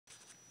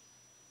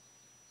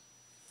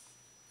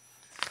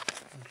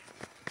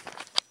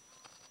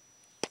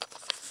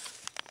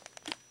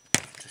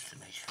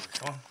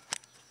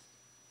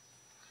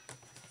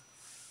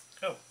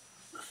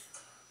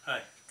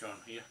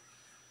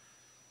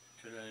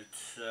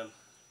it's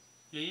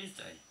New Year's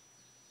Day,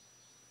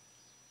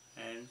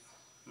 and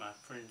my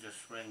friend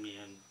just rang me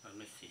and I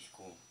missed his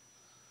call.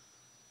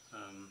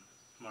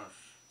 Morris,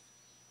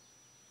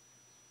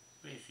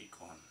 where's he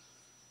gone?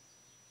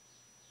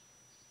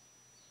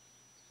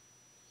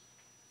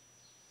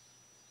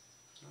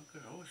 I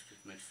could always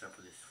get mixed up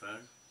with his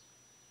phone.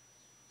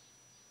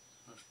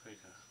 I'll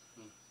speaker.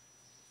 I'm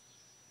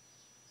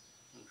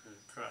going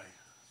to try.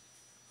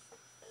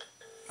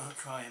 I'll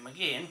try him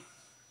again.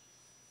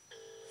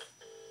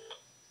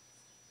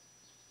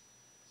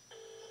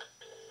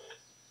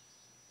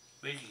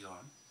 Where's he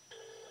gone?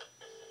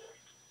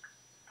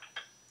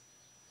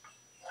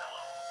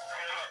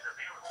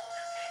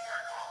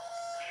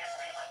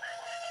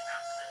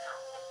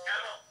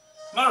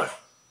 Morris!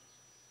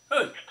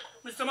 Who?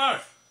 Mr.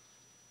 Morris?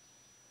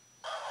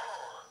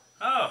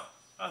 Oh,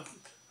 I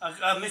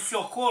missed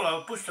your call.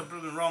 I pushed the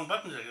wrong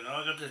buttons, you know.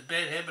 I got this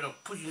bad habit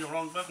of pushing the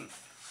wrong button.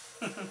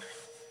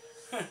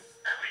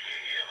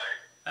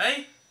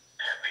 Hey?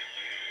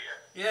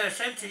 Yeah,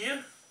 same to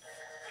you.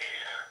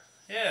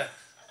 Yeah.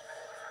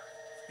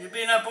 You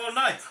been up all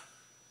night?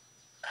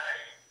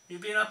 You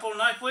been up all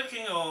night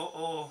working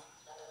or?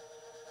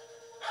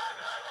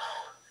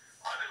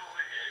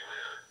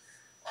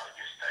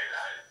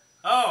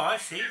 Oh, I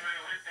see.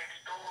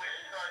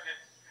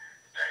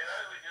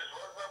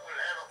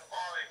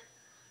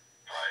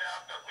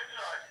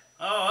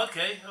 Oh,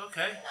 okay,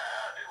 okay.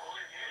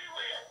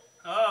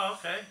 Oh,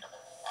 okay.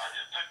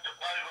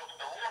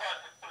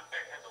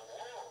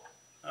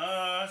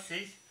 Oh, I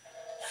see.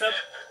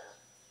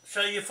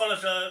 So you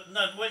fellas are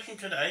not working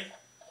today?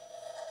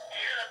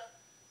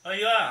 Oh,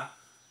 you are?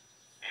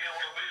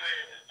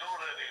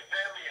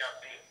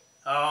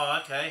 Oh,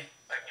 okay.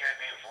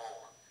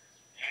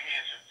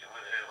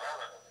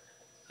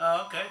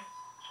 Oh, okay.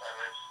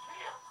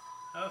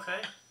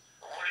 Okay.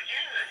 What did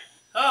you do?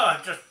 Oh,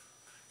 I just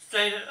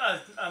stayed. I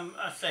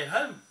stayed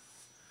home.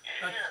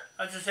 Yeah.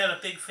 I just had a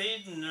big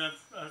feed and I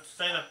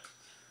stayed up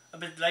a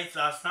bit late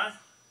last night.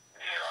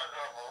 Yeah, I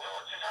got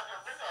well, just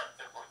after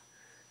midnight.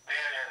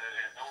 Dad and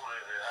his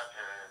daughter, they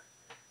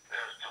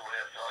were still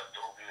outside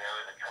talking. They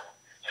were in the couple.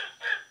 Just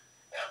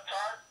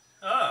outside.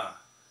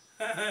 Oh.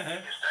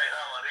 Just stayed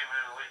home. I didn't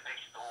really live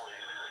next door.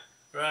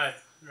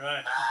 Right,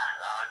 right. No,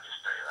 I just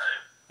stayed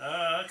home.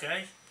 Oh,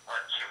 okay.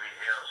 Like Jimmy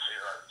House, you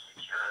know,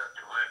 straight up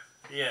to work.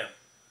 Yeah.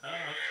 Oh,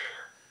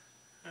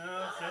 Yeah.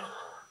 oh, okay.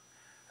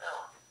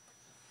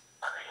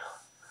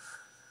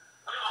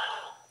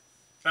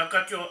 So I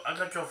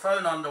got your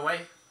phone on the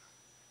way.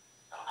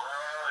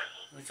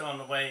 It's on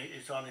the way.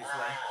 It's on its way.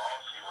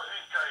 I'll see when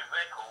he's going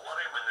back or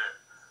whatever.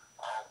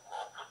 I'll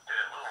put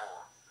that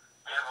little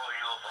camera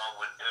yours on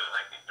with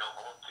make the job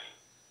on to you.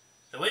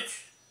 The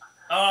which?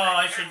 Oh,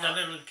 I see the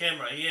little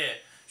camera. Yeah.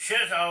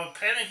 Shit, I was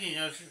panicking.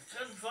 I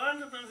couldn't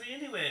find it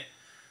anywhere.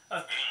 You got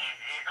it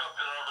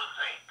on the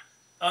seat.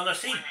 On the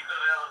seat. When you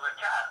got out of the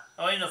car.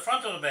 Oh, in the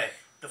front or the back?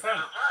 The front.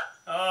 In the front.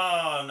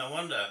 Oh, no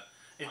wonder.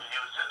 When you were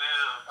sitting there in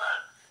the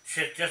front.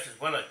 Shit, just as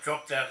well it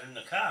dropped out in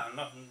the car,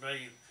 not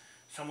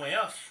somewhere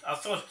else. I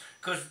thought,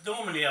 because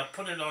normally I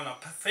put it on a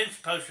fence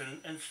post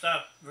and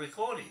start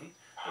recording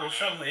or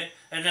somewhere,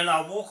 and then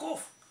I'll walk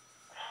off.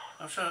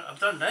 I've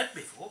done that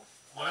before.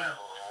 Well, I was on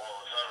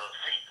the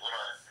seat when I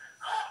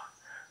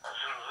saw a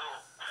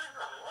little thing.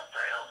 I mean, what the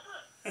hell's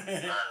that? I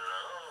don't know.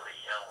 Holy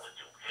hell with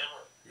your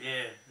camera.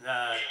 Yeah,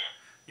 nah,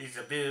 he's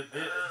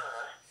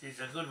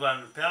a good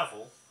one,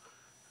 powerful.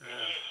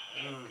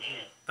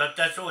 But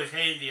that's always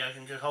handy. I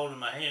can just hold it in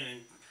my hand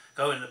and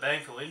go in the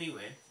bank or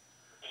anywhere.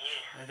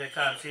 And they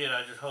can't see it,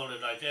 I just hold it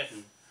like that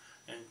and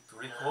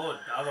record.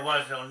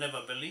 Otherwise they'll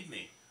never believe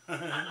me.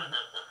 Yeah.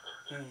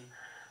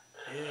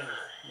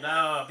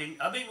 No, I've been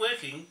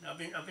working. I've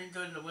been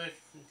doing the work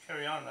and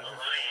carry on. I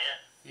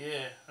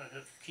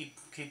just keep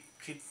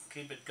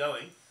it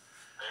going.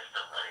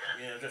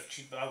 Yeah,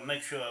 I'll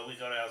make sure we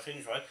got our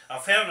things right. I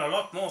found a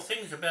lot more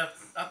things about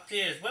up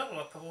there as well,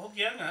 like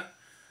Hokianga.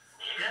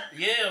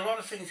 Yeah, a lot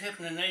of things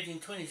happened in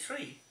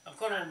 1823. I've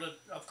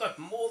got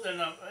more than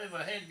I've ever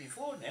had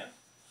before now.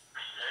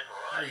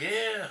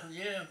 Yeah.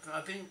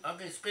 I've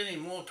been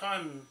spending more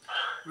time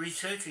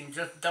researching,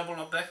 just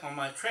doubling back on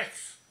my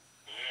tracks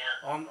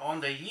on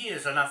the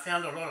years, and I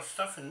found a lot of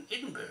stuff in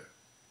Edinburgh.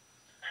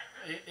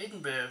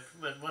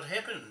 What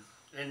happened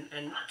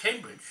in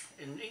Cambridge,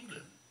 in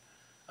England.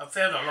 I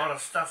found a lot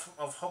of stuff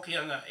of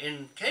Hokianga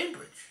in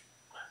Cambridge.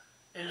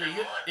 In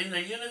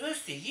the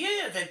university,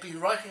 yeah, they've been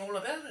writing all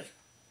about it,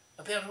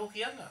 about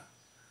Hokianga.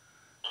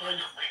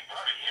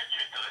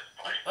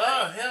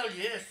 Oh, hell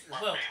yes.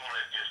 Well,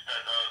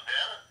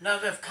 no,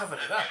 they've covered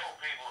it up.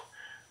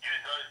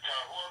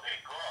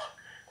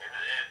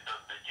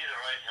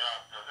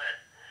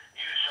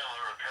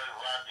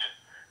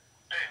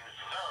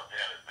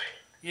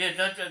 Yeah,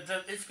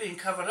 it's been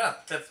covered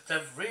up.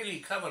 They've really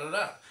covered it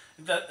up.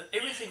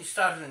 Everything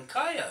started in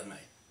Kaya,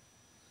 mate.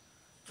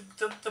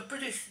 The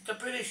British,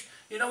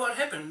 you know what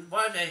happened?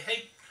 Why they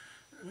hate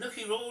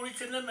Nuki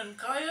Rorich and them in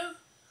Kaya?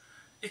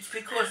 It's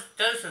because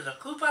those are the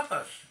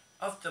kupapas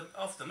of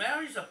the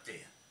Maoris up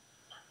there.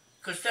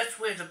 Because that's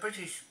where the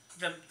British,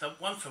 the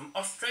ones from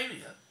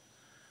Australia,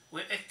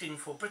 were acting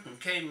for Britain,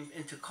 came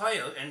into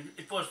Cairo, and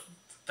it was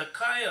the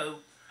Cairo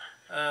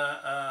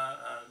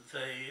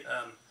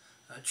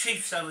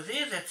chiefs over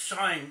there that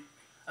signed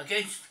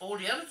against all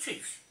the other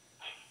chiefs.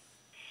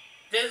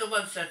 They're the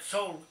ones that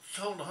sold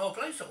the whole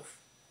place off.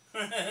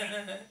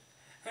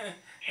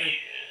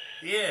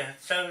 Yeah,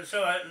 so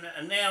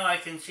now I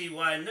can see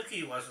why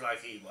Nuki was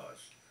like he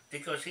was,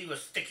 because he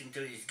was sticking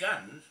to his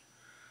guns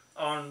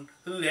on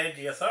who had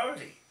the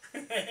authority.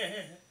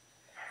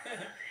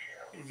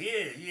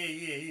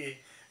 Yeah.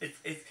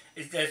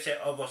 It's they say,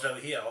 I was over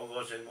here, I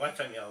was in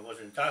Waitangi, I was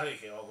in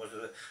Tahiki, I was...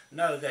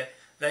 No,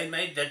 they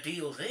made the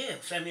deal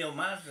there. Samuel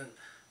Marsden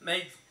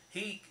made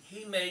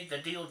the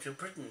deal to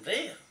Britain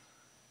there,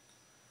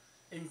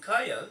 in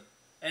Cairo,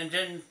 and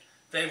then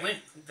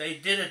they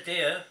did it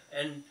there,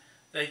 and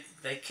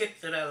they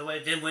kept it out of the way,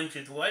 then went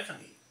to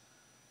Waitangi.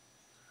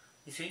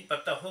 You see,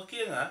 but the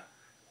Hokianga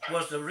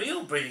was the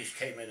real British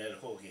came in at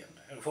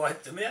Hokianga and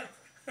wiped them out.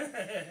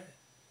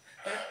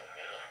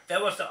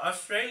 That was the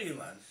Australian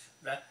ones.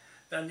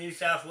 The New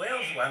South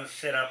Wales ones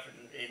set up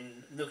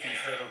in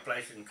Nuki's little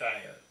place in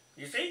Cairo.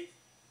 You see?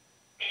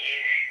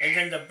 And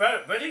then the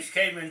British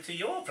came into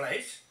your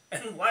place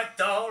and wiped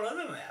the whole of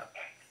them out.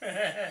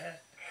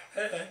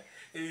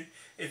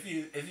 If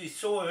you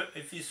saw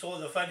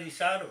the funny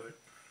side of it,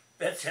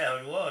 that's how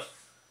it was.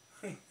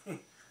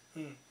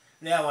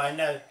 Now I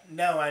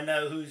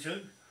know who's who.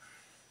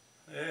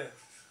 Yeah,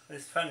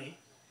 it's funny.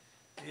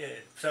 Yeah,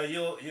 so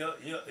you're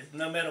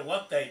no matter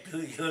what they do,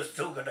 you're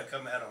still going to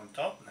come out on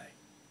top, mate.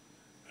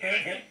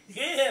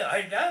 Yeah,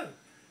 I know.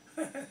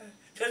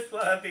 That's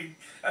why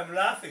I'm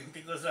laughing,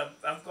 because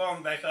I've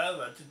gone back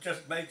over to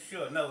just make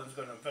sure no one's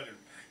going to fucking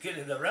get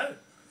in the road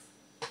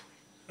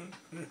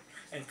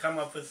and come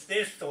up with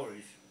their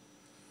stories.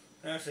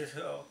 And I said,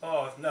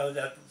 oh no,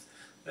 the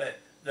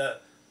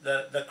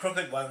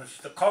crooked ones,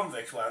 the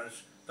convicts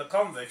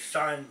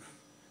signed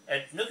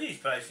at Nuki's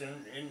place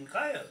in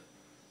Cairo.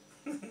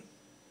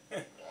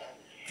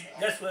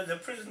 That's where the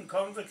prison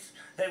convicts,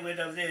 they went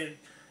over there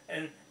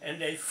and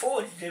they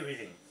forged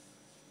everything.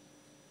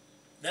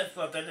 That's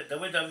what they did. They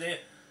went over there,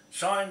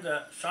 signed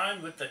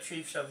with the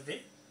chiefs over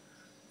there,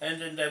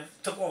 and then they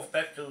took off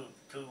back to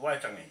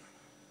Waitangi.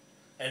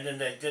 And then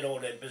they did all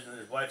their business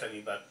in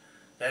Waitangi, but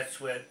that's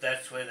where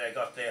they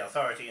got their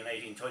authority in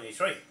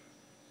 1823.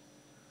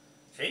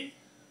 See?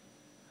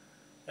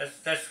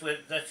 That's where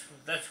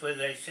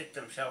they set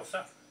themselves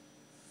up.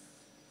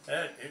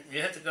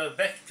 You have to go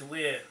back to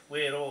where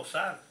it all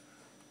started.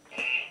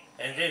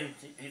 And then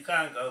you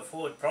can't go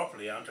forward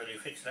properly until you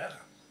fix that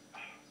up.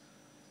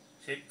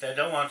 See, they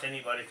don't want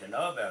anybody to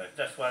know about it.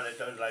 That's why they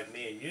don't like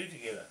me and you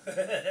together.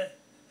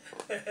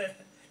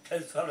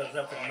 Those fellas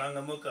up in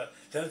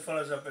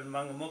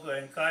Mangamuka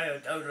and Cairo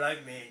don't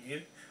like me and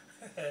you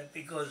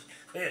because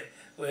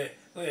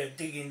we're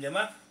digging them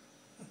up.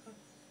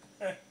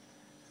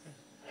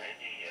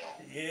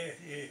 Yeah.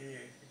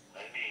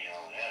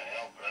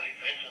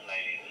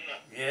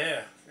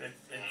 Yeah,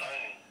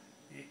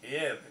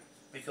 yeah,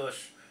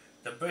 because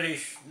the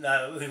British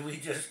know, we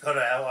just got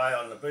our eye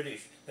on the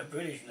British. The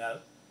British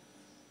know.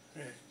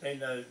 They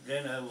know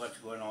what's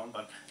going on,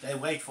 but they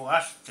wait for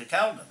us to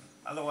tell them.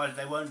 Otherwise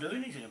they won't do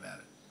anything about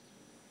it.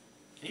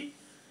 See?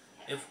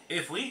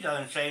 If we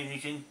don't say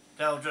anything,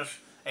 they'll just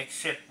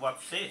accept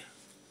what's there.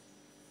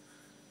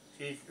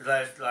 See,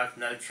 there's like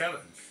no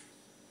challenge.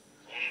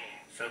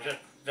 So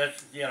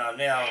that's you know,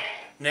 now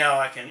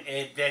I can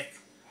add that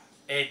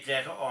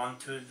on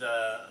to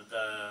the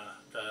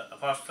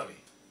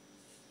apostolate.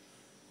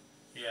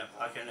 Yeah,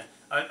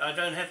 I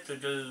don't have to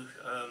do.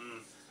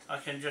 I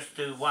can just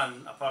do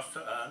one the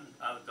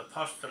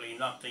apostolate,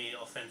 not the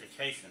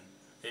authentication.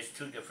 There's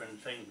two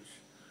different things.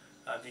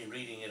 I've been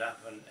reading it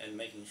up and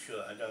making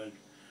sure I don't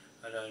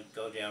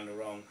go down the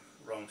wrong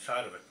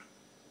side of it.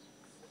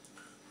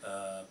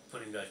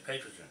 Putting those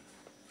papers in.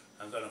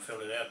 I'm going to fill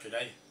it out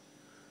today.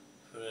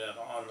 Fill it out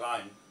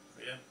online.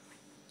 Yeah.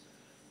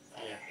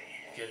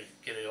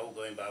 Get it all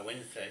going by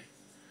Wednesday.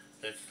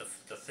 That's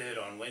the third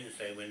on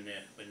Wednesday when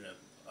the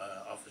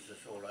office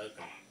is all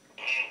open.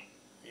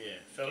 Yeah.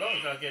 So long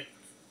as I get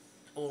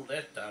all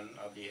that done,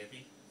 I'll be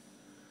happy.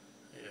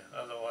 Yeah.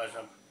 Otherwise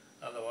I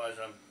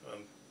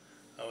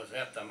was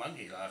out the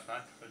Monday last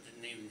night. I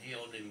didn't even hear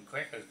all them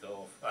crackers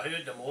go off. I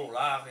heard them all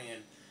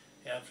laughing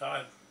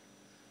outside.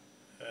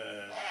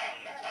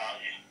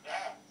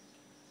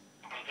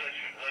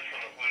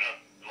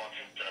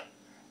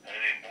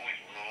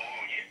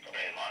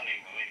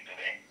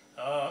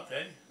 Oh,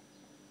 okay.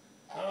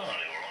 Oh.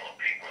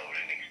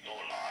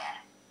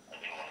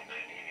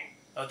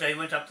 Oh, they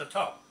went up the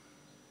top.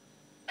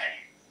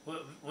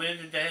 Where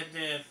did they have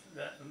their...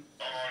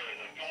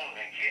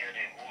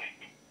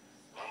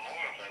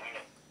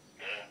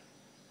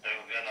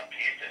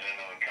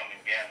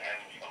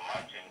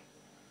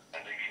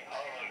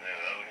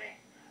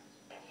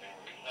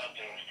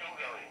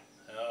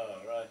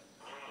 Oh, right.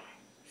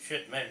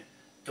 Shit, man.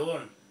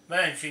 Dawn,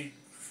 man, she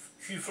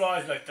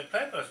flies like the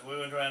clappers. We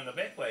went around the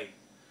back way.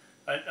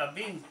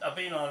 I've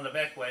been on the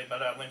back way,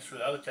 but I went through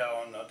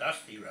Otau on the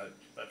dusty road.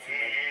 But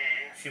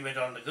she went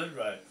on the good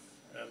road,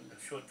 the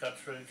shortcut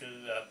through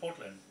to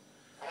Portland.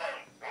 Well,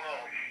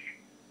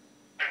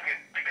 to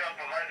come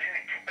from London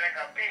to back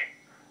up there,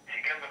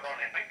 she came back on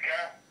the big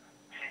car.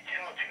 She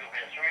still took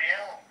about 3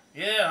 hours.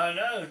 Yeah, I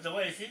know. The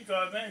way she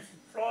drives, man,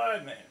 she's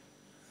flying, man.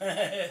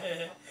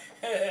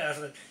 I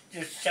said,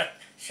 just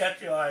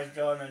shut your eyes,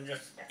 John, and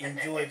just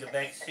enjoy the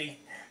back seat.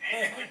 She's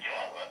a good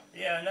driver.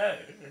 Yeah, I know.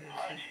 She's a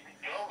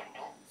good driver,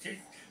 too.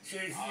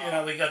 She's, you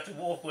know, we got to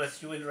walk with,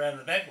 she went around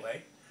the back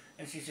way,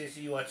 and she says,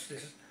 you watch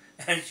this,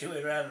 and she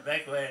went around the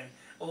back way, and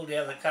all the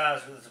other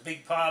cars, there's a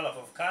big pile up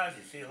of cars,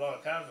 you see a lot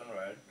of cars on the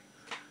road,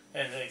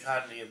 and they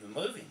hardly even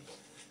moving.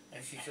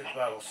 And she says,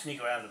 well, we'll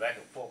sneak around the back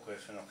of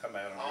Forkworth and I'll come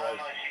out on the road.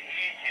 No,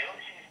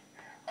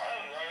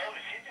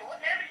 what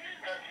the hell is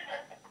this? No.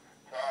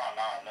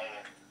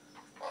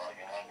 Well, I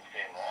can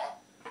understand why.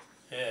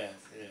 Yeah,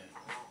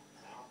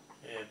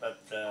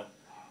 but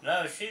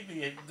no, she'd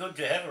be good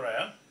to have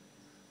around.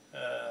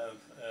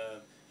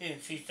 Yeah,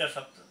 she's just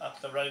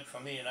up the road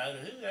from me in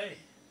Otahu, eh?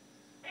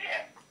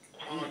 Yeah,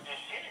 that's what I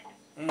just said.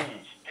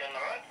 She's down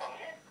the road from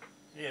here.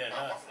 Yeah,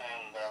 no.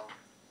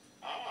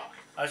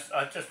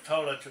 I just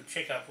told her to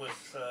check up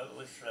with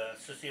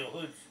Cecile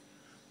Hoods,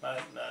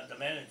 the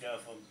manager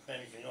for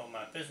managing all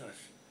my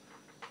business,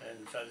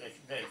 and so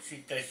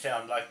they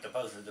sound like the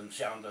both of them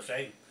sound the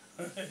same.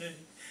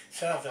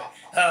 So I thought,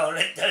 oh,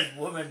 let those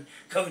women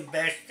go and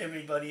bash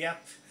everybody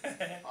up.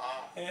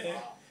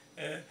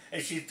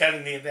 And she's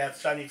telling me about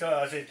Sonny Toy.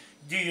 I said,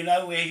 do you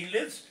know where he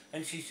lives?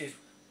 And she says,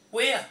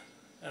 where?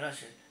 And I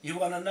said, you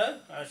want to know?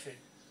 I said,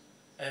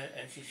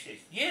 and she says,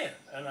 yeah.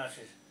 And I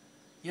said,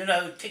 you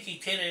know, Tiki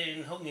Tira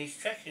in Hungi's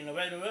track in the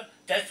Rewharewha,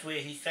 that's where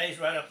he stays,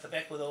 right up the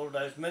back with all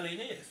those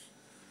millionaires.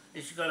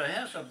 He's got a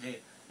house up there.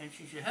 And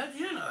she said, how do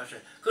you know? I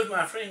said, because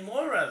my friend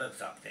Moira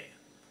lives up there.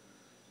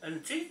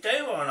 And see,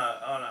 they were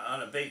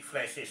on a big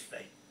flash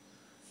estate.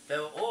 There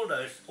were all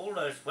those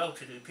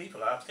well-to-do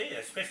people up there,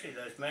 especially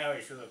those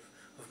Maoris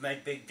who've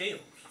made big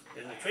deals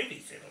in the treaty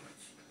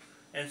settlements.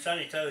 And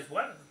Sonny Toe's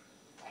one of them.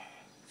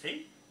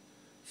 See?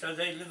 So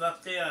they live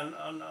up there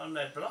on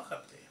that block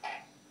up there.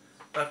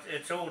 But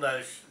it's all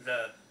those,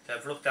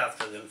 they've looked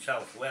after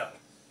themselves well.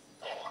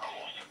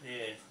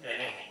 Yeah,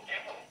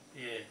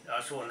 yeah. I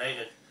saw the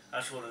native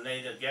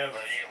Gareth.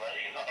 Well,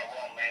 he's not a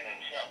wrong man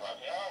himself. I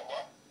said, oh,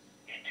 what?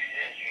 You do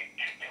this, you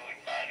do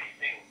it, Marty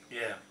thing.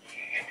 Yeah. You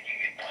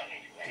get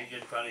punished, man. You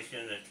get punished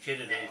and the kid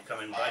will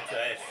come and bite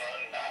your ass.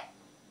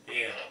 Yeah.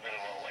 You got a bit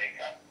of a wake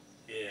up.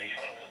 Yeah. These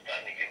fellas are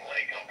starting to get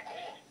wake up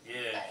calls.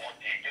 Yeah. On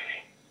what they're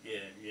doing.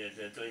 Yeah,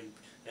 they're doing,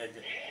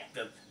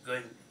 they're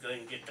going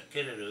and get the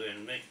kiddo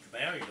and make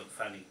Mary look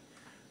funny.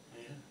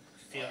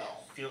 Yeah.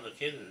 Steal the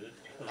kiddo.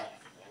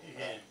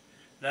 Yeah.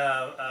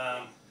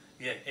 Now,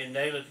 yeah, and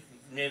Naylor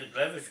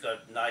Glover's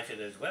got knighted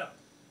as well.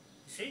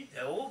 You see,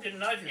 they're all getting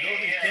knighted.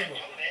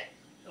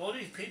 All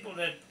these people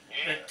that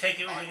take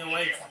everything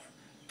away,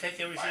 take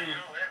everything.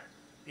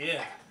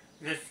 Yeah,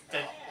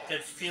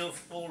 that steal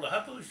all the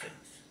hapus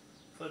things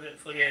for their.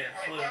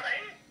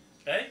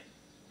 Eh?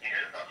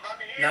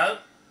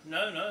 No,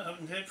 I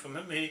haven't heard from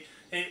him.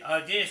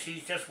 I guess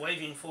he's just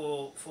waiting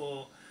for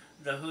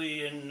the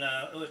hui and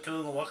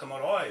Tuunga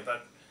Wakamorai,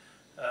 but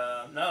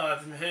no, I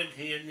haven't heard.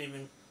 He hadn't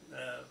even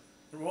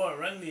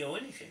rang me or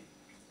anything.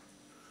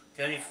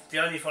 The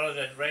only fellow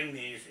that rang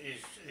me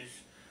is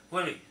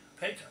Willie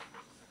Peter,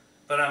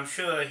 but I'm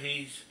sure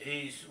he's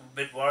a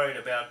bit worried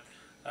about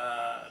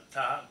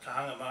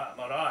Tahanga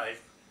Marae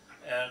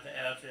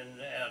out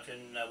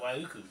in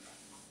Waiuku.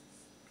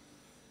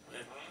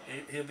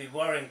 He'll be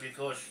worrying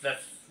because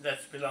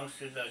that belongs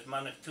to those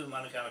two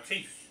Manukau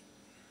chiefs.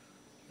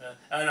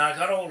 And I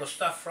got all the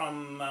stuff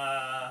from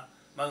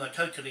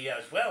Mangatotiri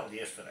as well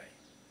yesterday.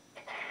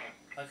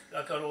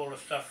 I got all the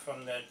stuff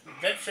from that.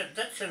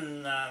 That's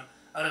in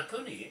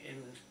Arapuni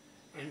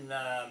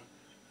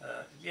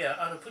yeah,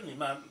 Arapuni.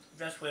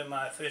 That's where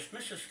my first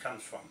missus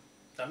comes from.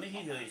 The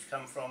Mihinui's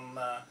come from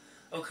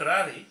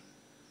Okarari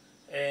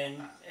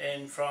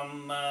and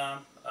from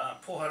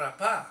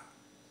Poharapa,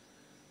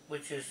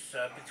 which is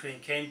between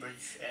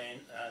Cambridge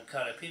and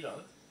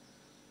Karapiro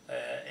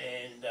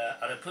and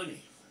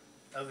Arapuni,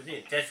 over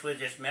there. That's where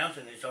this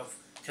mountain is of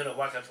Tira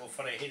Waikato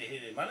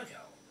Wharehere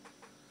Manukau.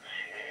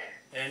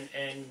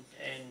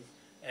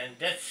 And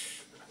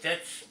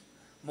that's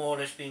more or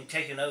less being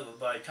taken over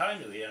by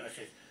Tainui. And I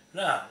said,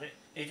 no,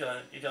 it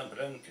don't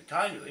belong to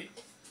Tainui.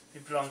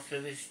 It belongs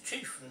to this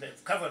chief, and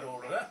they've covered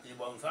all of that. You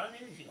won't find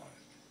anything on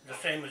it. The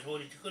same as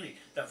Hoori to Kuri.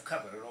 They've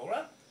covered it all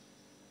up.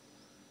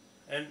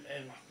 And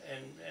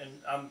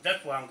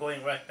that's why I'm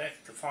going right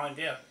back to find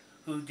out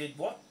who did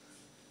what.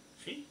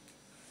 See?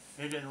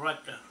 They didn't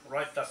write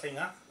the thing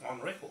up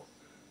on record.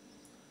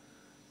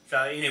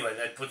 So anyway,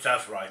 that puts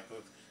us right.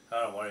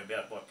 I don't worry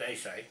about what they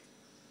say,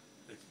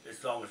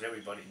 as long as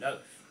everybody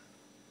knows.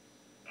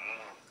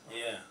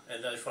 Yeah,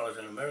 and those fellows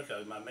in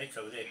America, my mates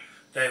over there,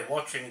 they're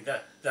watching,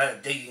 they're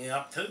digging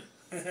up too,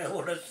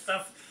 all that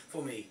stuff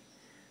for me.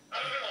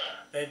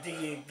 They're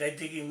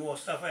digging more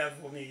stuff out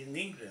for me in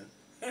England.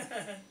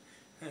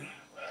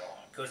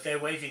 Because they're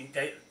waiting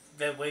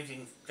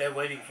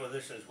for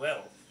this as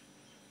well.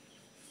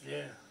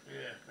 Yeah,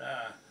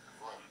 yeah.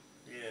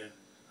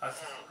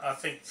 I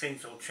think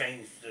things will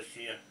change this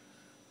year.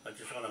 I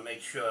just want to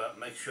make sure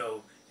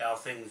our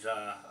things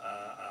are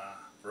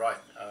right,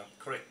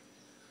 correct.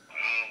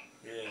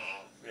 Yeah.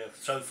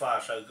 So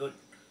far, so good.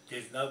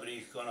 There's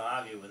nobody's going to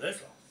argue with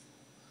this one.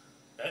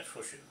 That's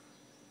for sure.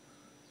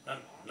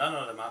 None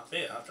of them up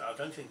there. I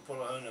don't think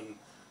Pulahonum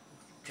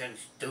can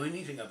do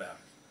anything about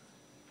it,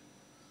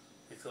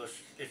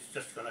 because it's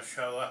just going to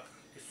show up.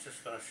 It's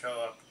just going to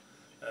show up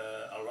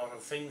a lot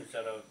of things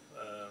that are,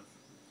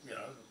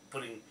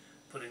 putting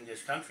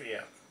this country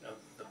out.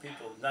 The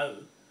people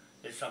know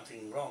there's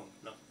something wrong,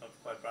 not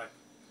quite right.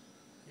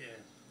 Yeah.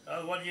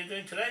 Oh, what are you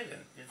doing today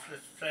then? Let's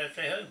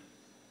stay home.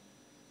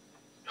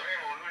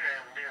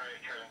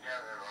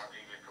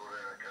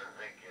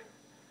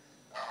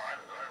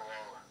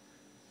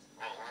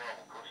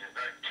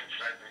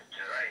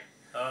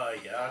 Oh,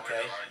 yeah,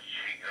 okay.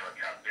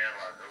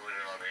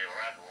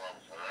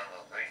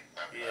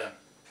 Yeah.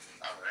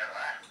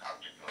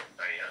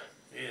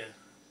 Yeah.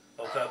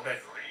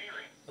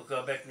 We'll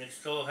go back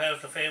next door.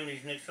 How's the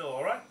families next door?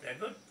 All right? They're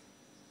good?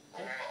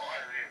 Cool.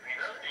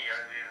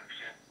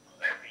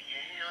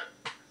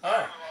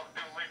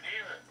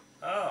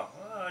 Oh,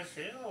 I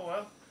see. Oh,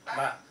 well.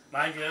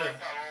 Mind you.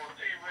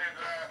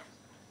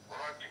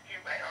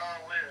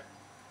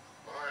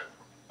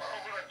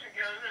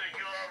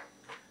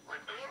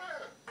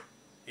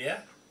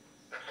 Yeah?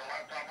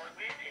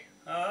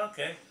 Oh,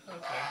 okay.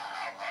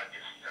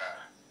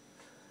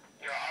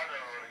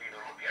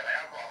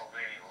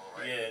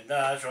 Yeah, no,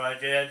 that's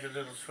right. You had your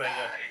little swagger.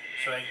 I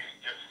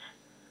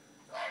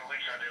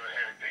wish I never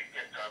had a drink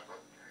that time,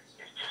 but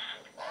it's just,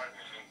 I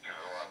just think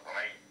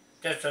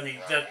that's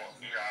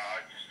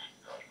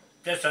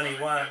only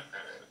one.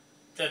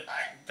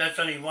 That's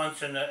only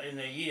once in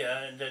a year,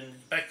 and then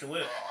back to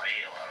work. I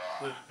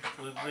just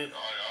don't even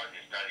want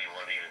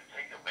to even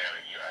think about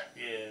it,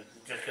 Yeah,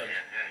 just got. You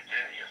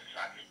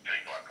fucking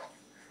drink like a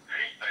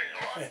fish, right?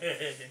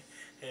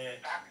 Yeah.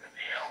 Fucking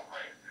hell,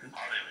 man. I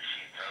never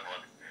see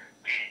someone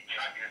being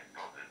chucking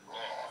fucking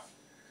raw.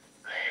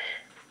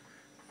 Man.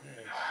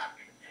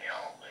 Fucking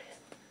hell, man.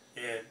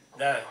 Yeah,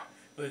 no,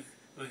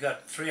 we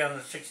got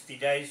 360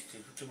 days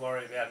to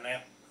worry about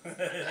now.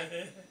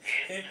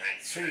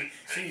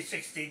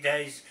 360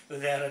 days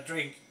without a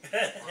drink. I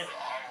really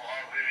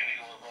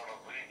was on a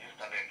plane just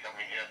started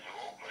coming here to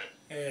Auckland.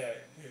 Yeah.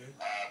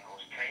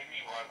 Because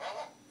Katie, my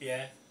mother,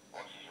 Yeah.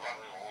 was his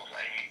mother-in-law's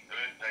 80th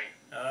birthday.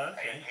 Oh,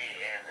 okay.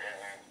 80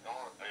 and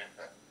daughter's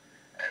birthday.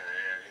 And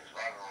his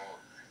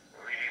mother-in-law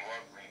really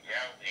wanted me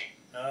down there.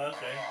 Oh,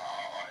 okay.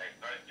 I had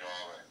no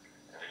job.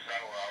 And they said,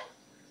 well,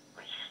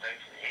 when she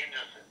stays in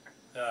Henderson,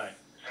 Right.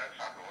 so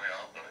fucking well,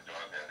 I'm going to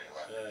drive down there.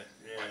 Yeah.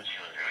 But she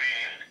was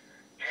really,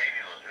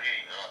 Katie was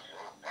really good. I said,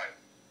 oh, babe.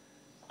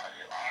 I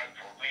said,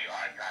 for me,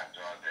 I can't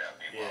drive down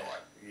there.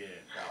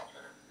 Yeah. So I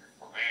said,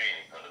 for me, it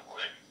ain't going to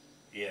work.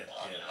 Yeah.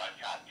 I said, I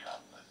can't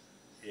come.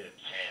 Yeah.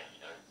 Sam,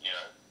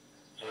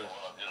 So what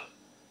I did,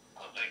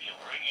 because they kept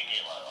ringing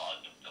him,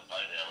 I took the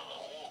boat out of the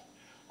hall.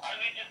 I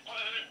only just put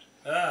it in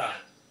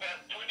about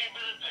 20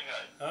 minutes ago.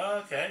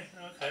 Oh, okay.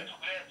 I took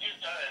it out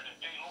just had to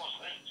do more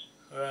sleeps.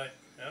 Right.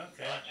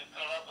 Okay. I just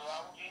got up and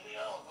I was in the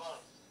hour,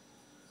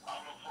 on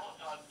the floor,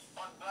 so I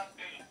went back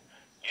there.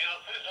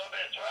 Fish on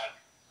that truck.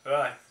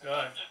 Right.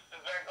 I took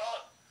the back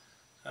on.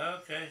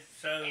 Okay.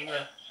 So. I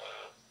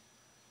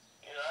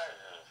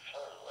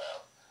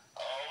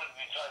wouldn't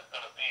be going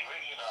to be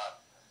ringing on.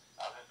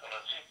 I'm just going to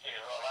sit there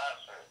and I'll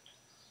answer it.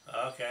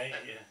 Okay.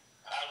 Yeah.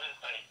 How did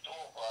they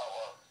talk? I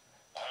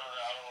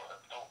don't want to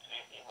talk to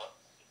him.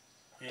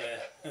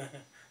 Yeah.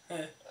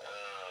 Hell.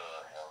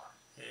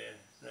 Yeah.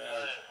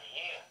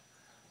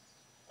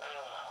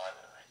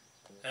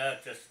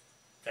 Just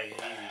take it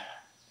easy.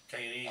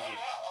 Take it easy.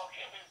 I'll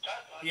keep in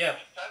touch with Yeah.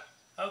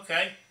 you.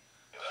 Okay.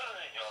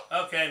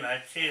 Okay,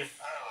 mate. Cheers.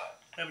 All right.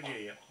 Have a new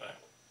year. Bye.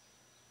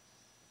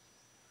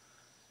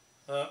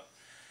 Well,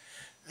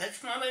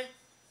 that's Mummy.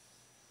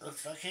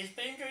 Looks like he's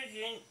been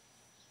drinking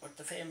with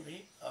the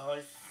family.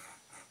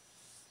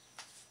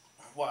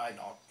 Why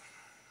not?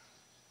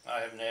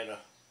 I haven't had a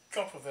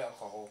drop of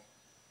alcohol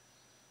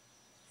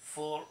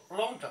for a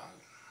long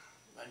time.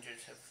 I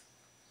just have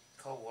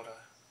cold water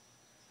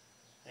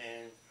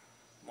and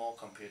more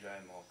computer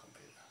and more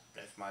computer.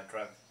 That's my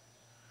drug,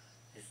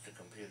 is the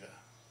computer.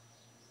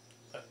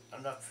 But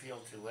I'm not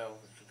feeling too well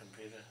with the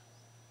computer.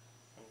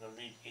 I'm going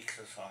to need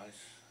exercise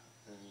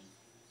and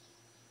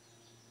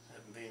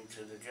haven't been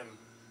to the gym.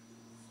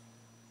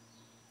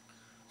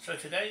 So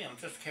today I'm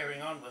just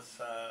carrying on with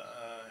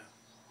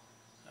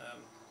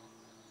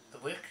the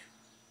work.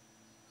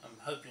 I'm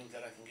hoping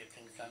that I can get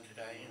things done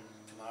today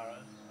and tomorrow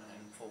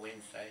and for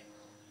Wednesday,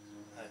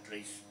 at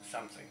least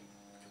something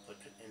to put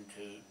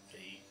into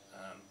the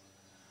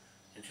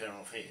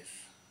internal affairs.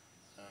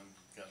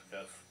 Got to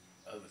go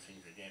over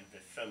things again.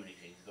 There's so many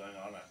things going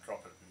on, I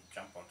drop it and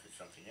jump onto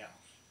something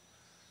else.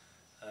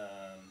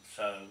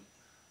 So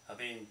I've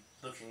been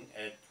looking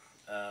at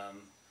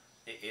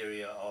the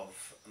area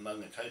of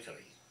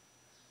Maungatautari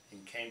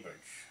in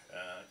Cambridge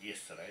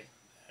yesterday,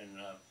 and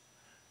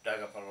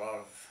dug up a lot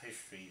of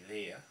history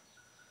there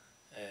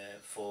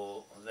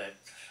for that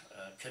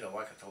Tira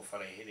Waikato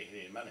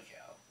Wharehere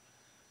Manukau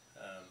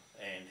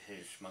and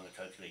his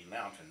Maungatautari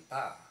mountain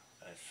pa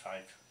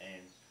site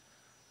and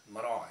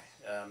marae.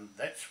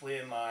 That's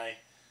where my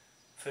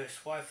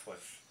first wife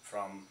was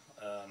from,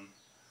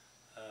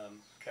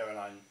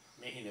 Caroline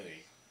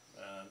Mihinui,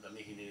 the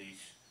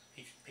Mihinui's,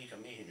 Peter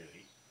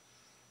Mihinui,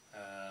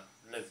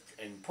 lived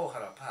in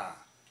Pohara Pa,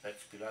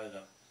 that's below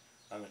the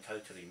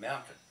Maungatautari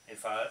mountain.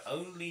 If I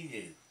only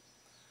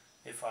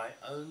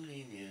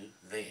knew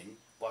then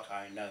what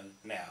I know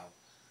now,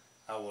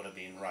 I would have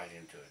been right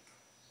into it.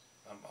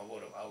 I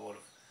would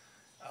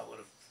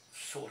have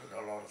sorted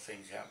a lot of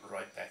things out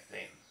right back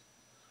then.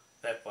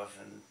 That was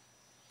in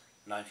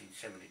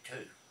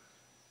 1972.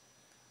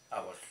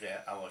 I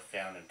was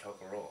down in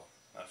Takaroa.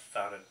 I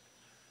started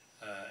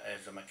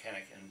as a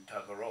mechanic in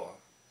Takaroa,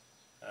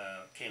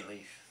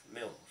 Kenley's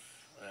Mills,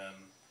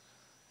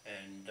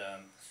 and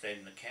stayed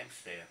in the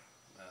camps there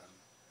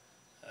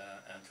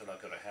until I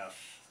got a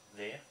house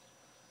there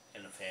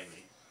and a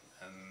family.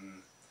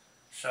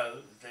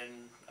 So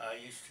then I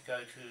used to go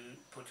to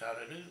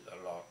Putaruru a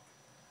lot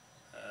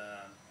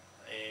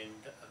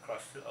and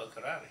across to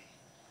Okarari,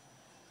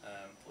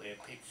 where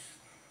Pete's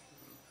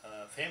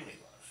family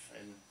was,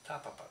 in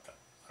Tapapata,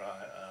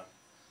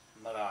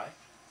 Marae,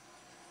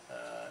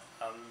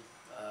 on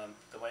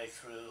the way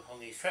through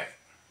Hongi's track.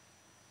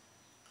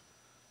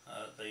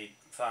 The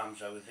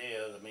farms over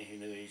there, the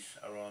Mihinuis,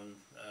 are on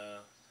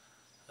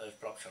those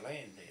blocks of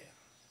land there,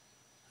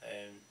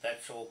 and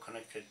that's all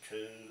connected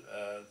to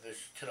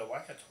this Tira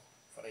Waikato,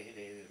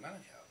 Wharehere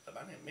Manukau, the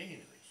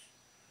Mihinuis,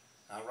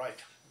 are right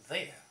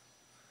there.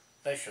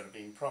 They should have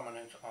been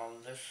prominent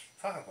on this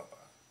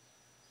whakapapa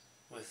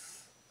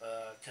with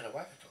Tira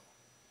Waikato,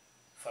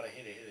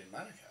 Wharehere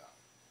Manukau.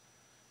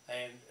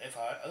 And if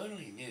I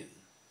only knew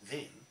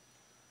then,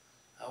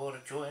 I would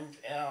have joined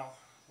our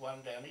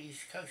one down the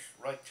east coast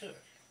right to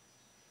it,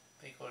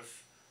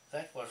 because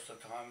that was the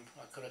time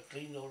I could have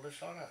cleaned all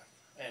this out.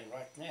 And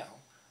right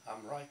now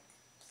I'm right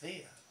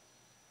there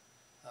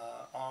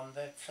on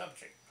that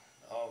subject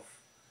of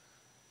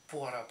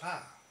Pohara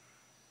Pa.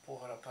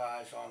 Pohara Pa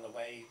is on the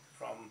way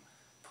from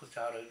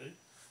Putaruru,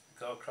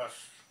 go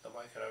across the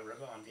Waikato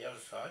River on the other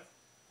side.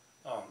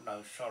 Oh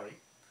no, sorry,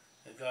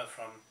 you go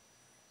from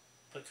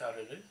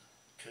Putaruru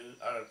to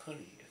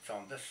Arapuni. It's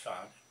on this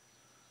side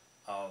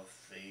of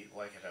the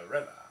Waikato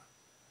River,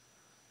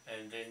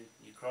 and then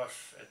you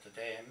cross at the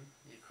dam,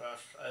 you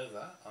cross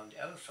over on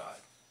the other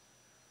side,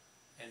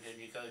 and then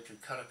you go to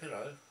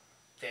Karapiro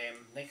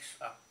Dam next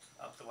up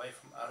the way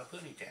from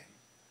Arapuni Dam,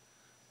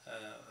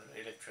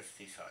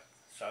 electricity site.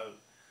 So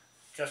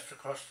just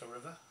across the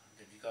river,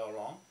 then you go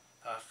along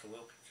past the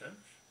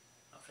Wilkinsons,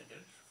 I think it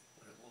is,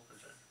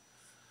 Wilkinsons,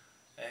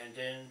 and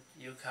then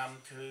you come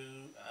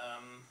to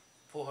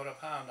Pohara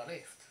Pa on the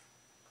left,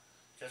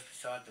 just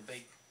beside the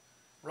big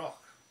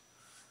rock,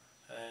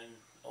 and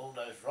all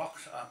those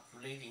rocks up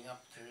leading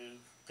up to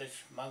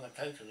this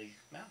Maungatautari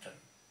mountain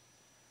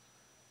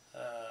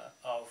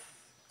of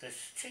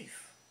this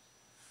chief,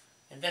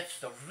 and that's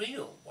the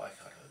real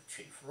Waikato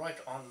chief right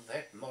on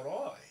that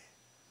marae.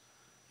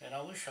 And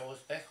I wish I was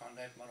back on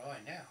that marae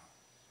now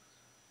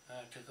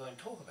to go and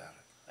talk about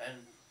it, and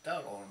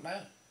they'll all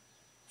know.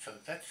 So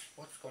that's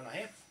what's going to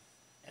happen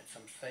at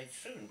some stage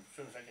soon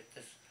as I get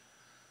this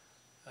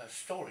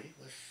story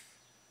with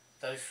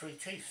those three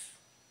chiefs,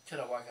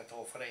 Tira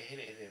Waikato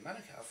Wharehere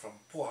Manukau from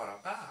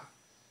Pohara Pa,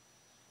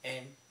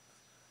 and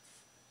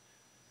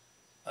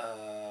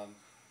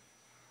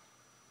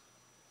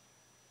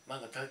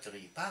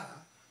Maungatautari Pa.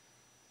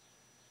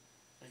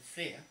 It's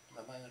there,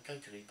 the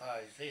Maungatautari Pa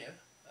is there,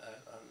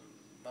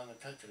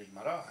 Maungatautari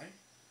Marae,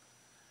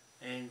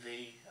 and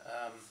the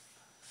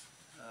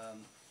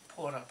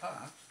Pohara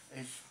Pa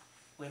is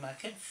where my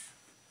kids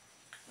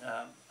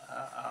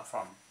are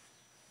from,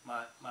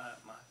 my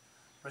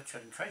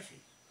Richard and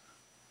Tracy.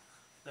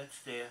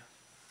 That's their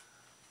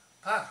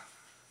pa.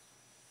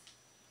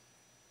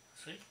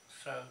 See,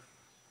 so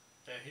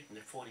they're hitting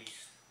their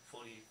 40s,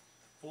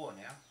 44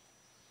 now,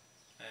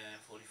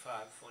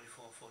 45,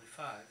 44,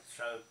 45,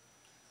 so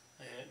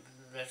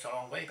that's a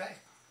long way back,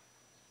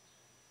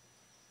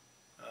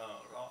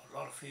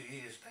 a few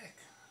years back,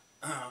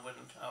 when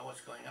I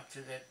was going up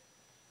to that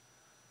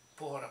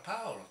Pohara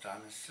Pa all the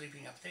time and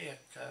sleeping up there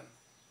at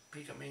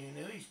Peter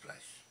Mihinui's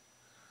place.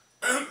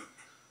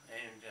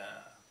 And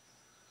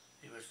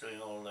he was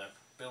doing all the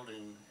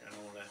building and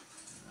all that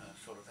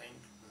sort of thing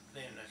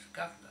then as a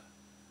carpenter.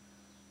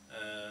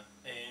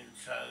 And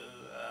so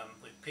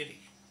with Petty,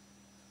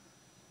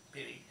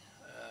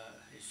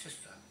 his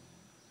sister,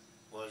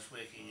 was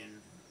working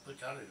in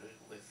Putaruru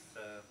with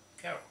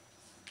Carol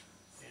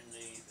in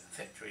the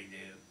factory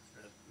there,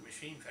 the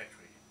machine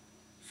factory,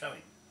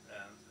 sewing,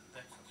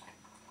 that sort of thing.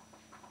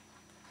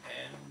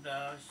 And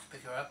I used to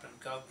pick her up and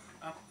go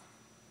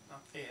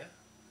up there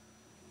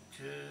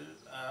to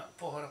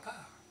Pohara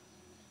Pa,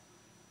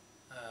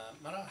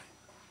 marae.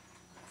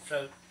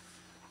 So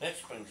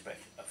brings back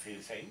a few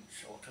things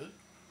or two.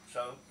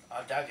 So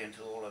I dug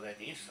into all of that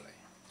yesterday,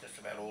 just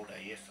about all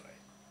day yesterday.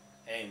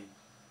 And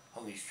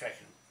Hongi's Track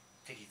and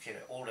Tiki Tira,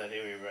 all that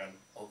area around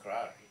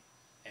Okarari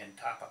and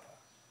Tāpapa,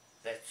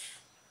 that's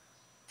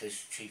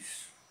this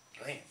chief's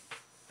land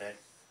that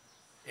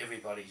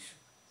everybody's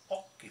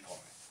occupying,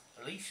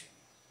 leasing.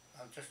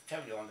 I'll just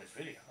tell you on this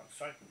video, I'm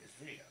citing this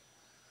video,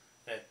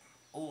 that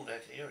all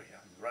that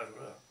area in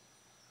Rewharewha,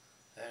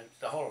 and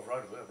the whole of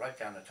Rewharewha, right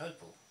down to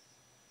Taupo,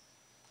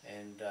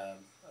 and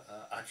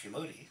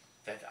Achiamuri,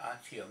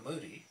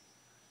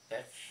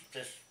 that's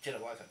just Tira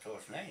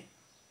Waikato's name.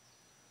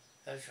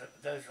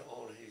 Those are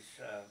all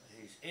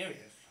his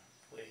areas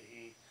where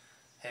he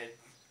had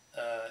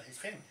his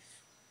families.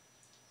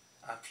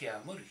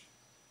 Atiamuri,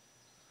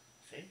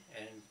 see,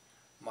 and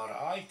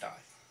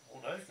Maraaitai,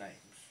 all those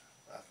names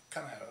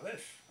come out of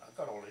this. I've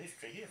got all the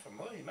history here from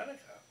Mohi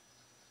Manukau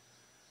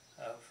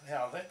of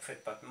how that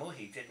fit, but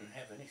Mohi didn't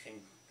have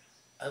anything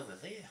over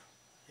there.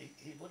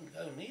 He wouldn't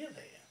go near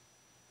there.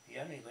 He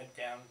only went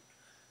down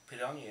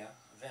Pirangia,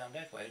 down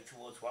that way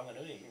towards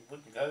Wanganui. He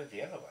wouldn't go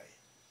the other way.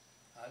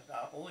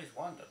 I always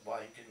wondered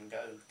why he didn't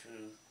go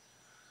to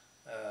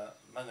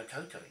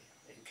Manukau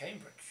in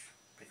Cambridge,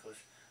 because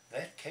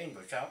that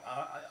Cambridge,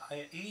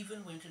 I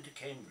even went into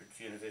Cambridge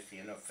University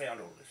and I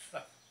found all this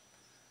stuff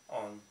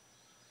on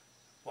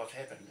what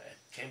happened at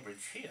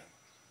Cambridge here,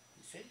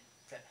 you see.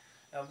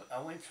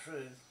 I went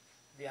through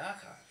the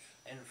archives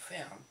and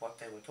found what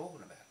they were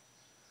talking about.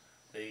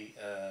 The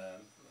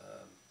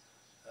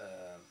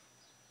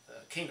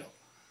Kendall,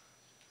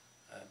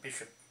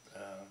 Bishop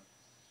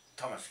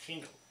Thomas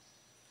Kendall,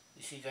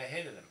 you see, they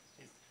hated him.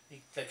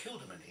 They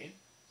killed him in the end.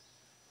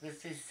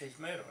 These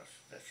murderers,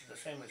 that's the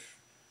same as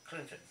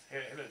Clinton,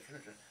 Hillary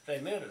Clinton. They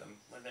murdered him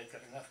when they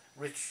got enough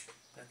rich,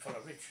 that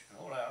fellow rich. And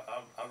all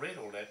I read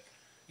all that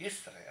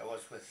yesterday. I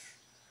was with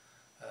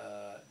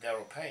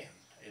Darryl Payne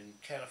in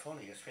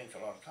California. He spent a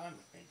lot of time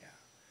with me now.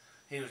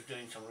 He was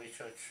doing some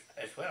research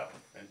as well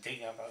and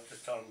digging up. I was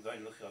just telling him, go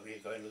and look over here,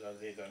 go and look over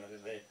there, go and look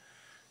over there.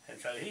 And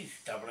so he's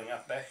doubling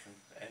up back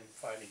and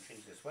finding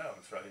things as well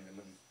and throwing them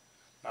in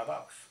my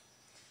box.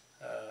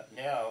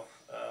 Now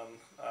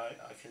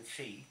I can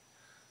see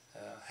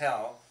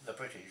how the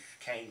British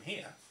came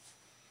here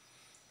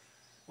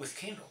with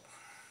Kendall.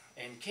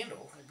 And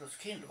Kendall, it was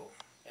Kendall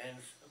and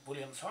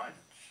William Simons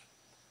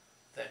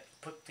that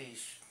put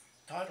these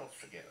titles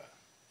together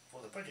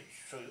for the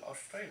British through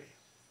Australia.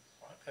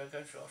 Right?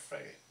 Go through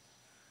Australia.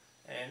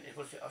 And it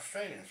was the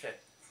Australians that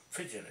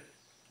fidgeted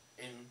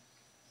in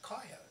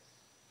Kaya.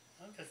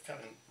 I'm just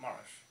telling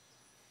Morris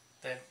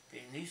that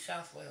in New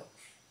South Wales,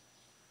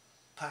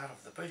 part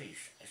of the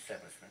British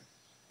establishment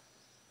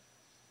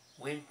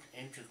went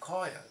into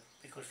Kaya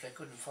because they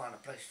couldn't find a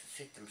place to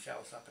set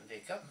themselves up in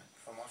their government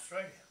from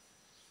Australia.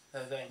 They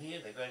were going here,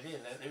 they were going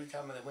there, every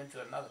time they went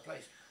to another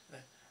place,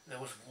 there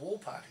was a war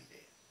party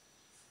there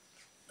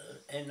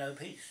and no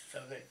peace.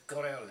 So they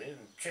got out of there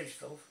and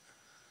chased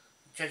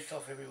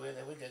off everywhere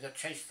they went. They got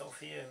chased off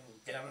here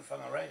down in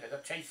Whangarei, they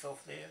got chased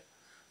off there,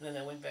 and then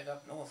they went back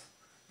up north.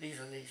 These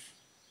are these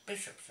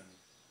bishops and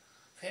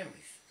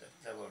families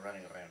that were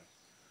running around.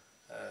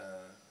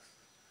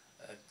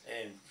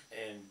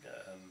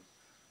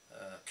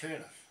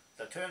 Turners,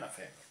 the Turner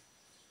family,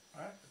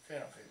 right? The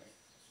Turner family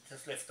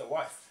just left the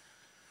wife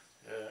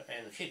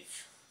and the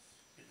kids.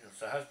 Because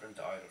the husband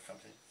died or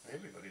something.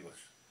 Everybody was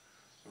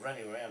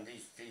running around.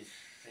 These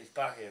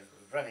Bākehas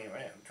were running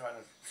around trying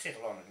to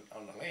settle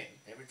on the land.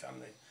 Every time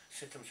they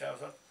set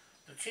themselves up,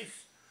 the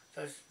chiefs,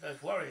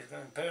 those warriors,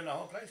 going to burn the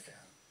whole place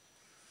down.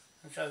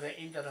 And so they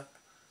ended up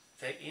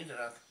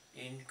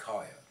in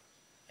Kaya,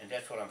 and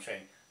that's what I'm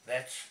saying.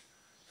 That's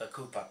the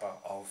kupapa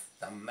of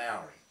the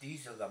Maori.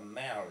 These are the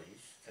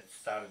Maoris that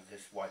started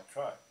this white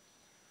tribe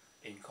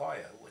in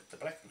Kaya with the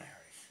black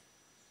Maoris,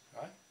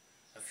 right?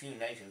 A few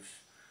natives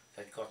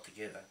that got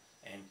together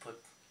and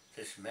put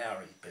this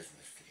Maori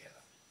business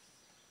together,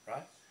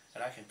 right?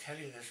 And I can tell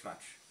you this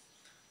much: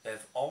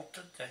 they've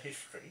altered the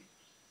history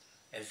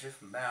as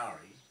if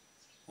Maori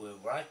were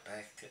right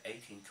back to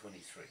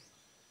 1823.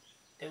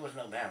 There was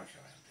no Maoris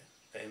around then.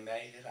 They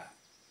made it up.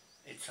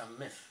 It's a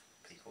myth,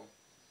 people.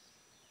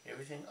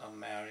 Everything on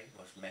Maori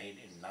was made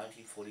in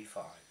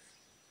 1945,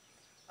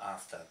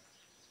 after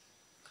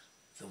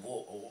the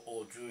war,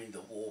 or during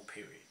the war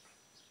period.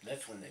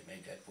 That's when they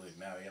made that word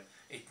Maori up.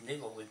 It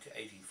never went to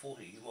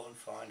 1840. You won't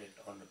find it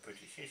on the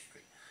British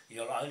history.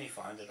 You'll only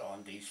find it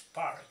on these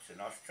pirates in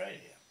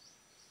Australia.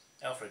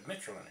 Alfred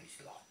Mitchell and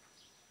his lot,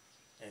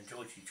 and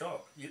Georgie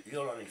Job.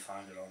 You'll only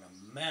find it on a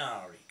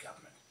Maori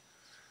government,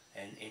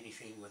 and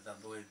anything with the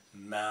word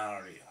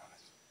Maori on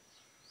it.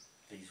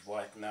 These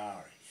white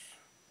Maoris.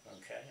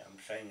 Okay, I'm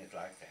saying it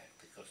like that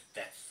because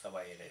that's the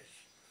way it is.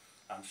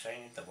 I'm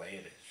saying it the way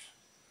it is.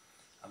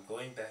 I'm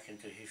going back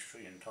into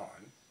history and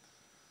time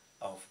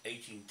of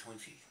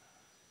 1820.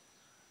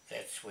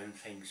 That's when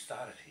things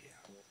started here.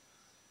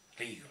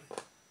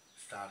 Legally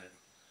started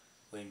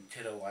when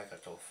Tira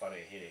Waikato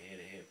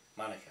Wharehere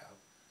Manukau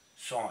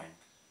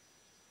signed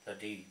the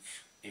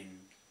deeds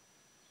in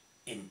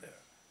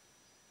Edinburgh.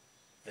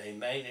 they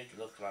made it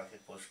look like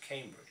it was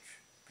Cambridge,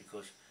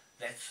 because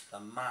that's the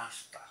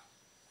master.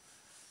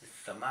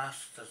 It's the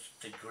master's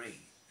degree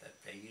that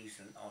they use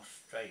in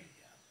Australia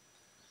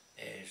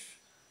as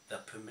the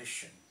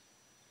permission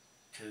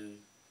to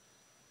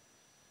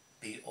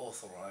be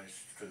authorised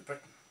through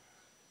Britain,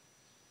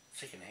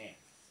 second hand,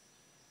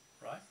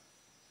 right?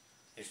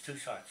 There's two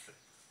sides to it.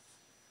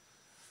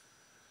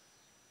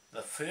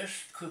 The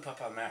first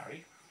kupapa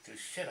Maori to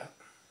set up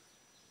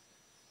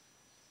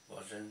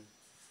was in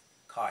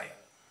Kaya.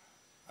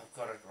 I've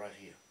got it right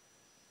here,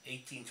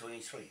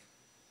 1823.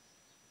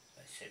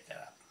 They set that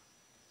up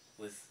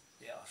with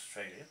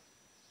Australia,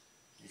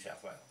 New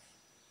South Wales.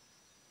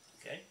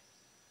 Okay,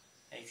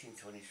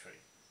 1823.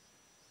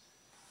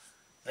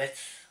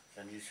 That's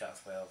the New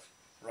South Wales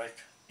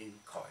right in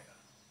Kaya.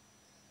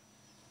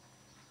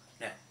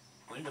 Now,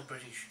 when the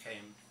British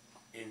came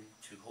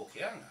into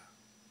Hokianga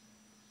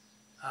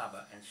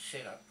harbour and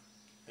set up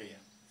their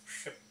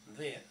ship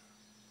there,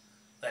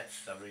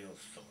 that's the real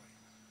story.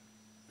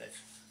 That's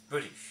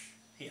British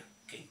here,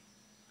 King.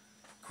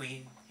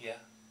 Queen here,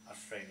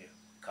 Australia,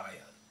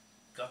 Kaya.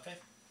 Got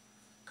that?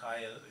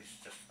 Kaya is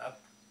just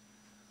up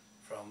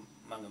from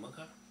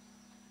Mangamuka,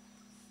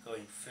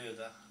 going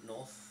further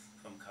north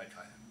from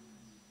Kaitaia.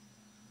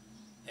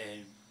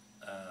 And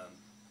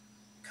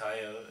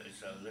Kaya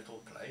is a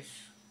little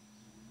place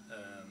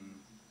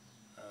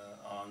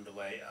on the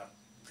way up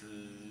to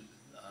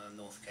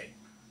North Cape.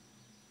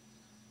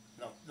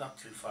 Not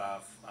too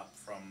far up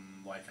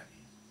from Waikato.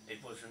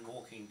 It was in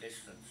walking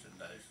distance in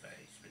those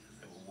days because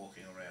they were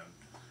walking around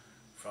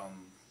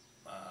from,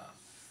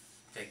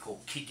 they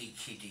call kidi.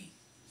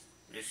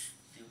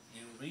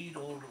 You read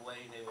all the way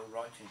they were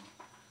writing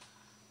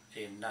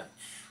their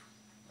notes,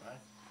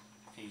 right?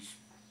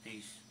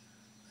 These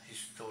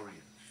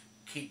historians,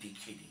 kidi,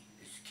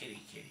 it's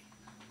kiri.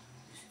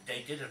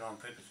 They did it on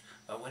purpose,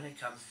 but when it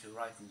comes to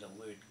writing the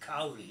word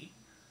kauri,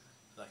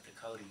 like the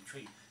kauri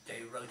tree,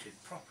 they wrote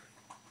it properly.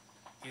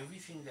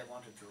 Everything they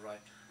wanted to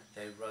write,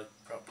 they wrote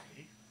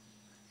properly.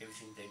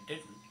 Everything they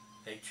didn't,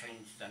 they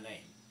changed the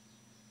name.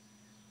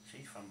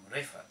 See, from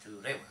Rewha to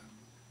Rewa.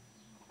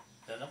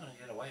 They're not going to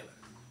get away with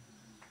it.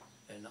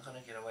 They're not going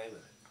to get away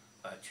with it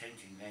by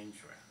changing names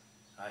around.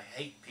 I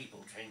hate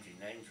people changing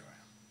names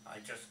around. I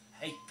just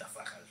hate the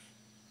fuckers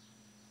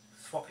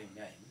swapping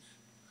names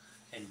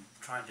and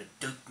trying to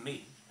dupe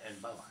me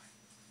and Moai.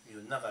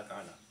 You're never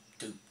going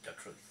to dupe the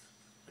truth,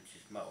 which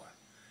is Moai.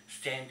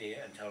 Stand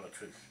there and tell the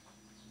truth.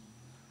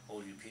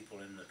 All you people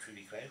in the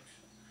treaty clans,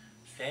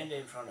 stand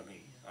in front of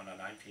me on the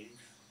 19th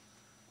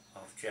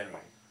of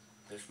January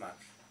this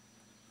month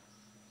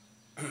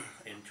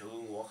in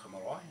Tuungoaka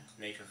Marae,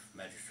 Native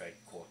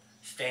Magistrate Court.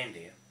 Stand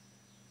there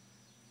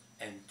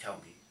and tell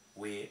me,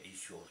 where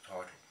is your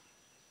title?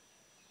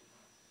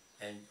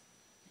 And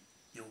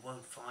you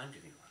won't find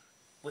anyone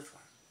with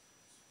one,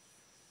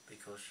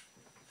 because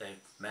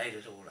they've made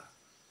it all up.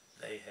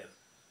 They have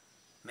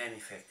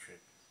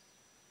manufactured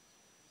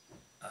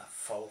a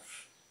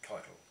false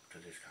title to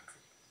this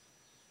country.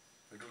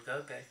 It'll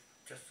go back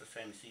just the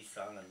same as East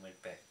Island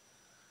went back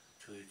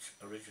to its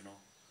original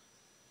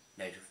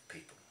native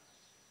people.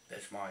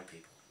 That's my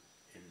people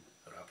in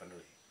Rapa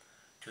Nui,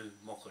 to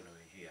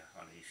Mokonui here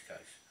on the East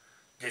Coast.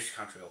 This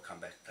country will come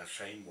back the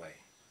same way.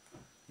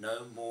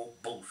 No more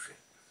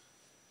bullshit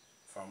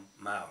from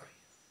Maori.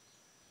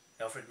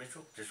 Alfred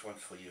Mitchell, this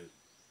one's for you.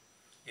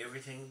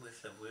 Everything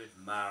with the word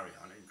Maori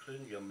on it,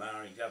 including your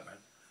Maori government,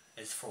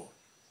 is fraud.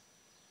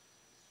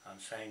 I'm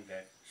saying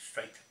that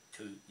straight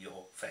to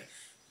your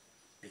face,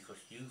 because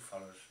you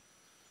fellas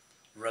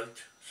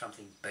wrote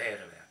something bad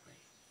about me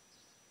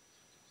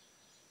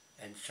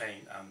and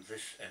saying I'm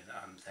this and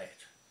I'm that.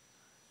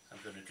 I'm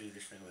going to do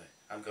this anyway.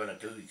 I'm going to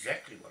do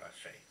exactly what I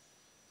say,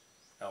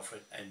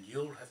 Alfred, and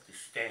you'll have to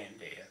stand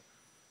there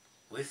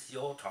with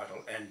your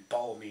title and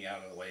bowl me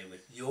out of the way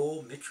with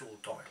your Mitchell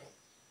title.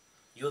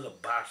 You're the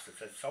bastards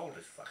that sold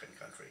this fucking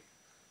country.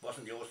 It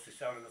wasn't yours to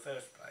sell in the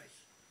first place.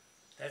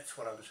 That's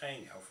what I'm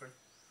saying, Alfred.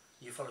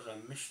 You fellas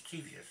are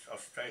mischievous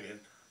Australian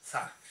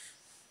thugs.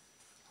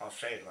 I'll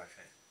say it like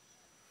that.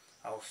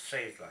 I'll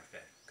say it like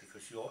that,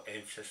 because your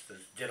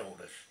ancestors did all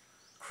this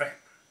crap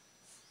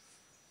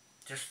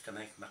just to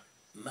make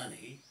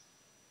money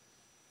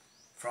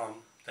from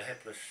the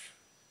helpless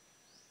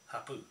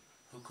hapu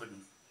who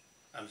couldn't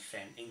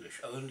understand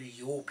English. Only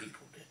your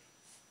people did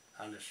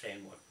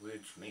understand what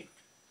words meant.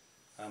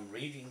 I'm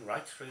reading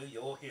right through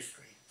your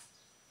history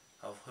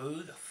of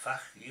who the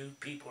fuck you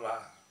people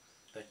are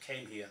that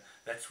came here.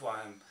 That's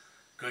why I'm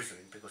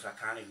grizzling, because I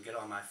can't even get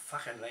on my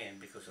fucking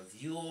land because of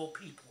your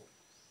people.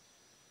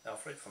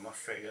 Alfred from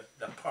Australia,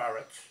 the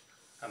pirates.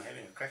 I'm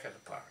having a crack at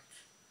the pirates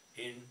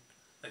in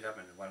the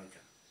government of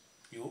Wellington.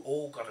 You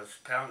all got a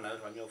pound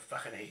note on your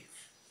fucking heads.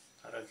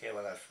 I don't care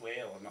whether I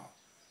swear or not.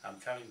 I'm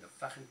telling the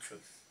fucking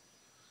truth,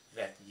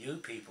 that you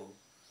people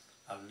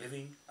are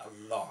living a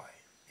lie.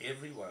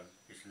 Everyone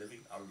is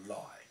living a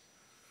lie.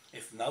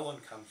 If no one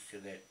comes to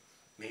that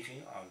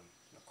meeting on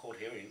the court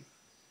hearing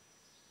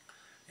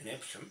in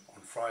Epsom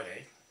on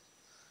Friday,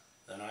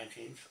 the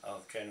 19th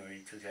of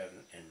January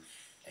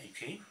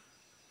 2018,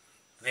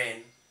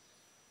 then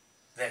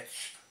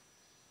that's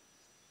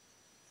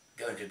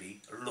going to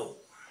be law.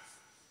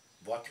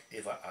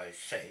 Whatever I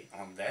say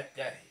on that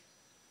day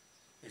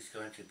is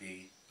going to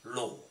be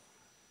law,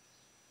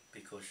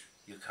 because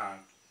you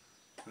can't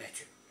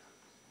match it.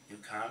 You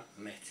can't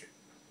match it.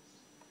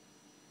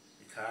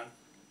 You can't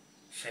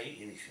say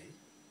anything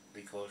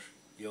because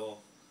your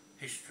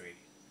history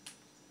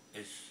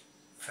is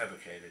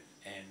fabricated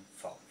and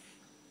false.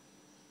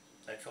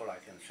 That's all I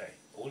can say.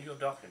 All your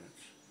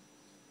documents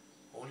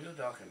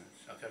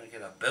are going to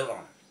get a bill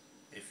on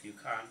it if you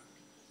can't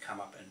come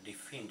up and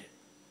defend it.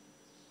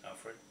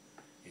 Alfred,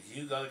 if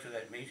you go to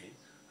that meeting,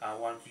 I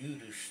want you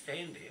to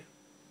stand there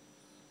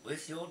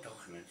with your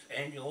documents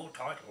and your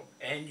title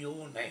and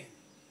your name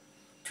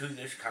to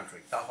this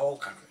country, the whole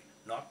country,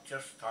 not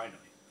just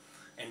Tainui.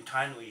 And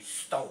Tainui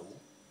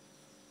stole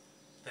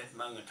that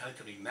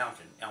Maungatautari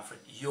mountain,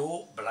 Alfred.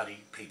 Your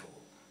bloody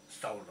people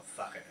stole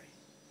the whakatei.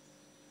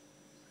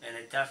 And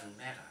it doesn't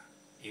matter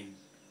in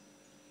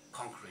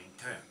conquering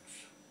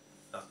terms.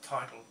 The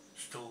title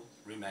still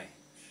remains.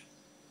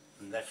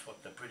 And that's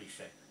what the British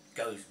say.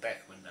 Goes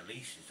back when the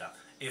lease is up.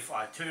 If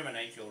I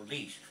terminate your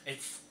lease,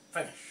 it's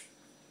finished.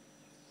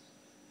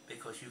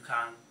 Because you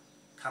can't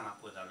come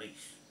up with a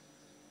lease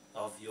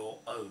of your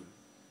own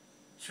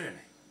surname.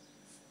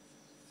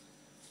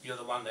 You're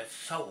the one that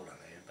sold the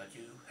land, but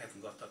you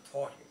haven't got the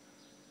title.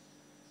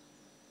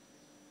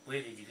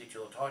 Where did you get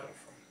your title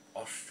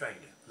from?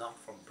 Australia, not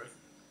from Britain.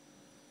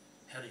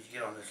 How did you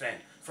get on this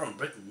land? From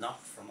Britain,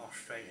 not from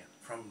Australia.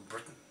 From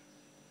Britain.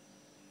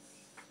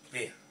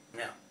 There.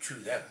 Now, chew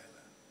that over.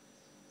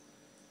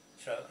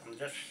 So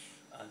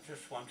I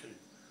just want to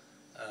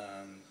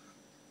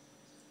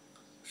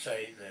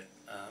say that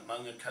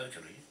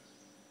Maungatautari,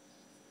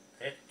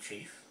 that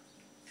chief,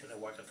 Tira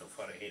Waikato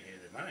Wharehere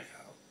de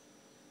Manukau,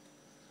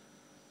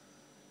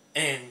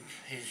 and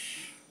his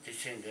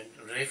descendant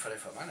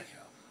Rewharewha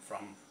Manukau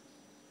from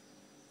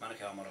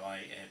Manukau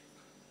Marae at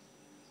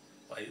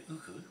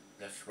Waiuku,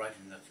 that's right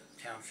in the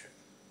township.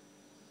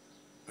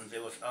 And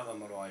there was other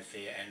maraes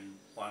there and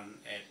one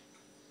at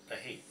the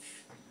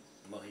heads.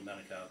 Mohi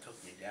Manukau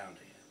took me down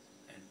there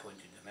and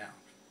pointed them out,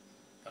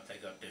 but they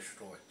got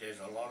destroyed. There's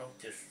a lot of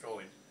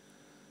destroyed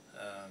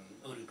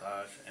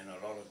urupas and a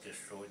lot of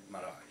destroyed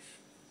maraes.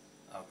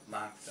 I've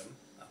marked them.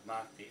 I've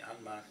marked the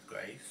unmarked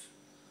graves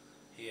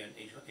here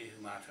in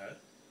Ihumato,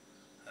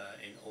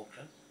 in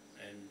Auckland,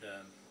 and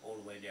all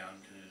the way down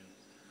to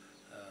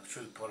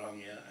through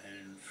Porongia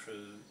and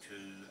through to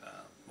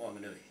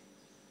Waimanui,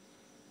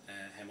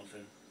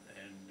 Hamilton,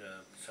 and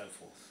so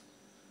forth.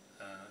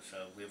 So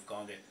we've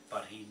gone there,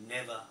 but he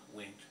never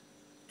went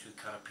to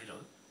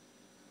Karapiro.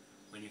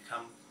 When you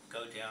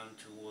go down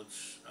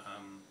towards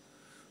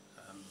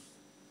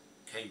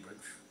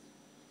Cambridge,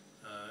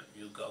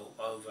 you go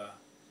over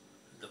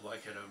the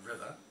Waikato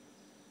River,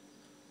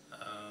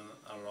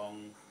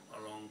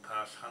 along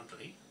past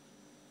Huntley,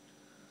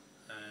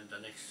 and the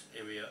next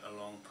area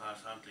along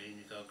past Huntley, and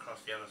you go across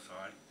the other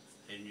side,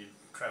 then you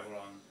travel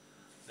on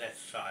that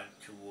side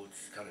towards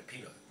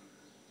Karapiro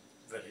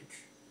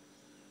village,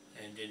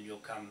 and then you'll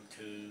come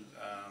to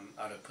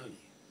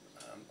Arapuni,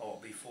 or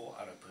before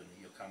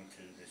Arapuni you'll come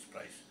to this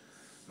place,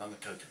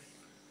 Maungatautari.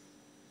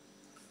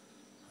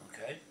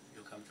 Okay,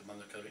 you'll come to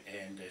Maungatautari,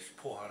 and there's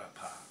Pohara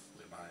Pa,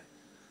 where my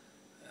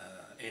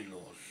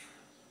in-laws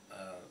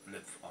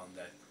live on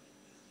that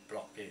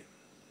block there.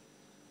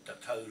 The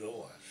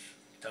Tauroas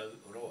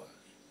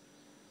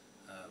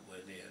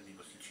were there, and he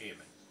was the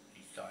chairman.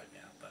 He's died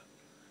now, but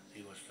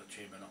he was the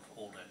chairman of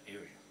all that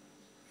area.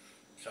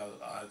 So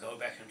I go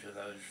back into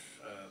those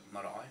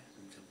marae,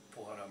 into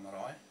Pohara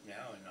marae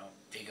now, and I'll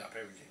dig up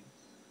everything.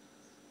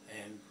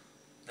 And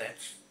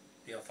that's,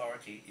 the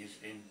authority is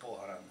in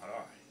Pohara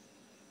marae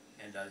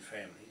and those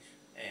families,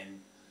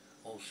 and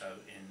also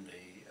in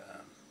the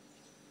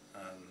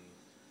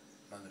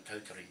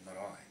Maungatautari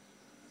marae.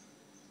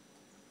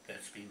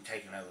 That's been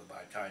taken over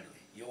by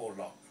Tainui. Your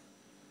lot,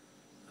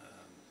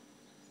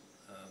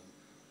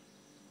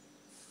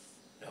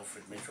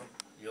 Alfred Mitchell,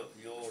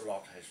 your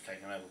lot has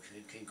taken over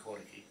King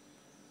Koriki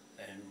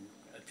and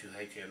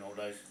Tuheitia and all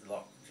those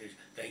lot.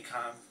 They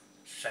can't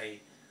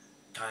say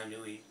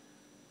Tainui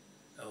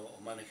or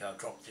Manukau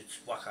dropped its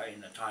waka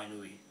in the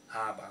Tainui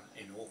harbour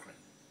in Auckland.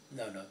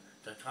 No,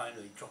 the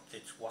Tainui dropped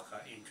its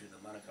waka into the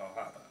Manukau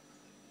harbour.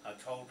 I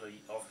told the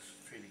Office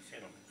of Treaty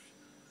Settlements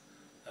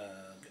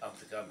of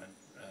the government,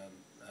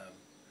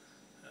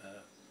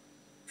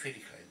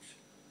 treaty claims,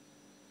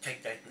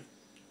 take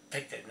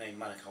that name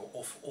Manukau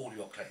off all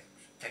your claims.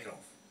 Take it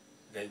off.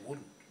 They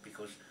wouldn't,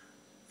 because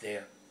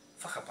their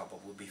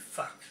whakapapa would be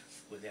fucked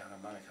without a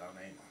Manukau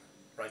name on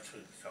it, right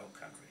through this whole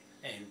country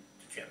and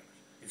the Chellas.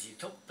 If you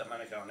took the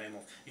Manukau name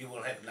off, you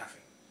will have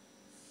nothing.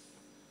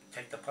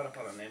 Take the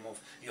Parapara name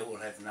off, you will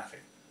have nothing.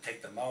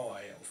 Take the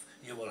Moai off,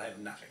 you will have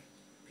nothing,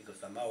 because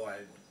the Moai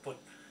would put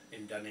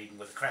in Dunedin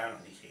with a crown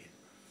on his head,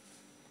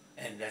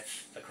 and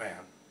that's the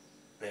crown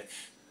that's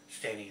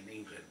standing in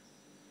England,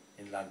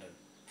 in London,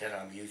 that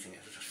I'm using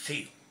as a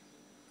seal.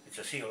 It's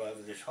a seal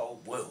over this whole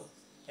world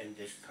and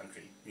this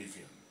country, New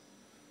Zealand.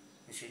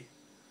 You see?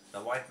 the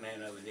white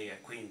man over there,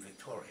 Queen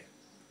Victoria,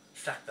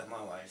 stuck the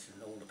Maoris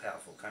in all the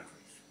powerful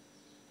countries.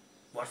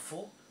 What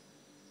for?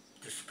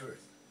 The spirit,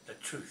 the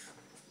truth,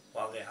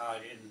 while they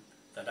hide in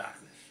the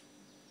darkness.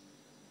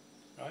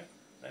 Right?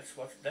 That's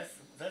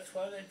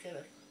why they did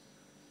it.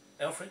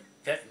 Alfred,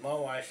 that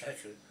Maori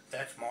statue,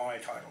 that's my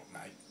title,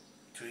 mate,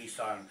 to East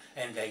Island,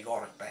 and they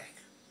got it back.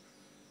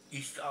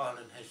 East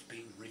Island has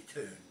been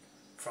returned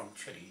from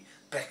Chile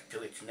back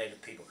to its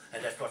native people,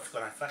 and that's what's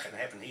going to fucking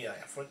happen here,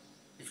 Alfred.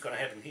 It's going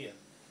to happen here.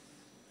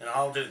 And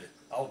I'll do it.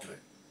 I'll do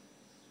it.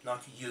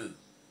 Not you.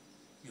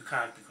 You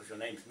can't because your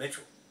name's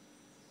Mitchell.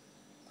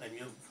 And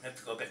you have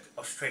to go back to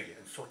Australia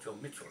and sort your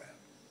Mitchell out.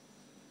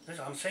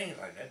 Listen, I'm saying it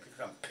like that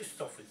because I'm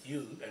pissed off with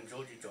you and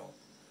Georgie Joel.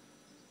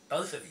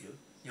 Both of you,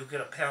 you'll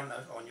get a pound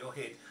note on your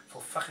head for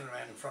fucking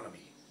around in front of me.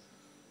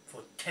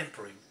 For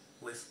tampering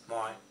with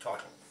my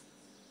title.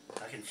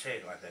 I can say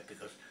it like that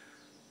because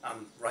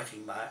I'm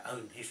writing my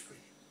own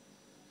history.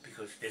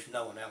 Because there's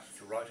no one else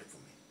to write it for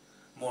me.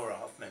 Moira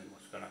Hoffman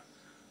was going to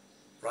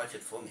write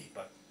it for me,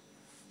 but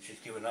she's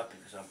given up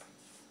because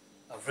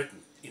I've written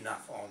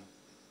enough on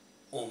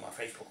all my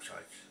Facebook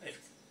sites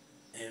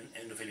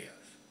and the videos.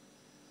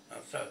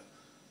 So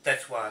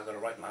that's why I've got to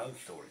write my own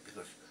story,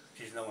 because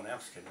there's no one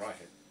else can write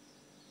it.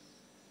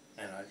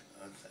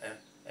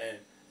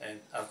 And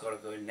I've got to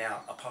go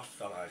now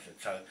apostolize it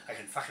so I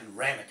can fucking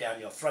ram it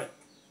down your throat,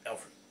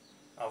 Alfred.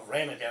 I'll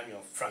ram it down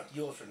your throat,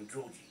 yours and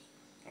Georgie.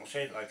 I'll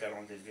say it like that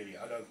on this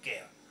video. I don't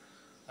care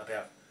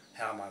about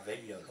how my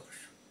video looks.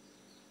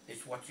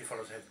 It's what you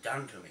fellows have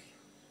done to me.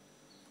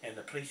 And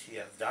the police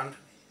here have done to me.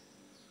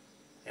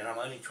 And I'm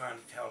only trying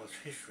to tell this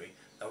history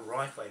the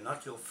right way,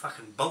 not your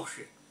fucking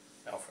bullshit,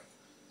 Alfred.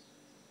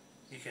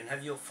 You can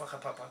have your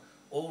whakapapa,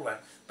 all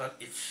that, but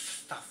it's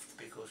stuffed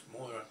because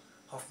Moira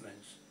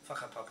Hoffman's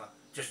whakapapa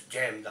just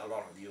jammed a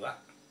lot of you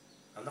up.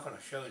 I'm not going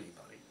to show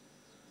anybody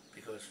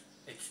because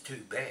it's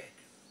too bad.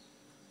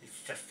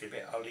 It's just too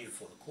bad. I'll leave it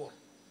for the court.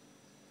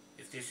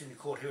 If there's any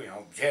court hearing,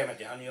 I'll jam it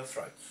down your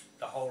throats,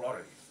 the whole lot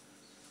of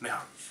you.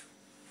 Maoris.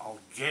 I'll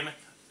jam it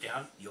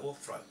down your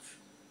throats.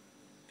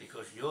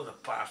 Because you're the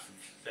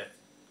bastards that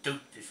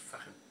duped this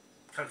fucking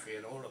country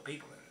and all the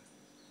people in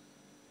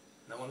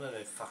it. No wonder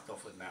they fucked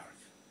off with marriage.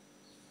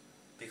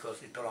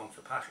 Because it belongs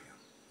to Pākehā.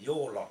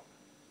 Your lot,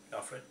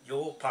 Alfred,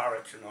 your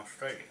pirates in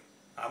Australia.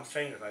 I'm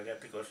saying it like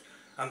that because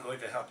I'm going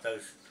to help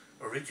those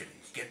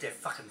Aborigines get their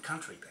fucking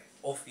country back.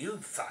 Off you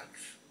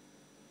thugs.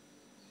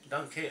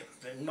 Don't care.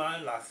 In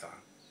my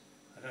lifetime,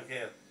 I don't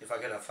care if I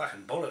get a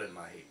fucking bullet in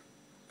my head.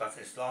 But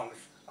as long as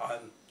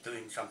I'm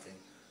doing something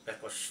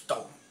that was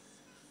stolen.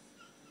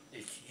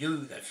 It's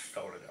you that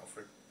stole it,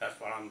 Alfred. That's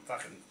why I'm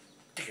fucking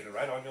sticking it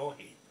right on your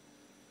head.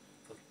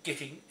 For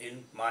getting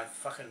in my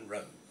fucking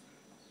road.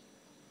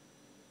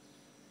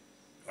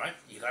 Right?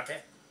 You got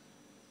that?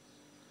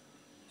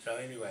 So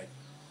anyway,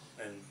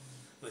 and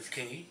with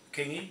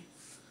Kingy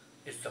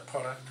is the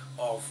product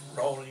of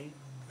rolling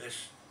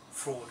this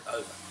fraud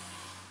over.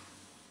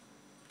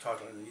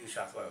 Title in New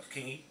South Wales.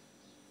 Kingy,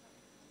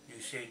 you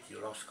said you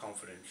lost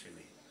confidence in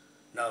me.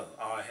 No,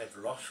 I have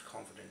lost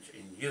confidence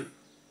in you.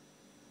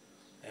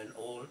 And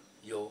all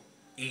your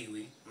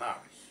iwi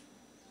Maoris.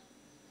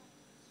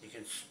 You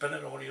can spin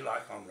it all you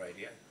like on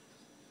radio,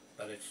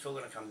 but it's still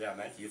going to come down,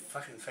 mate. You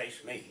fucking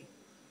face me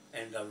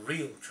and the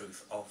real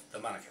truth of the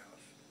Manukau's.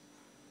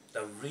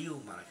 The real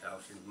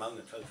Manukau's in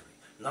Monarchs,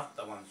 not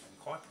the ones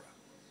in Kaipara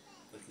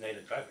with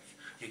native drovers.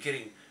 You're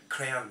getting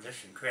crowned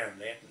this and crowned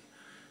that. And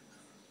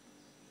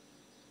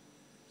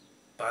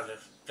by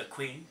the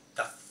Queen,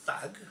 the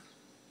thug.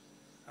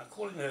 I'm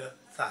calling her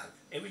thug.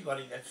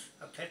 Everybody that's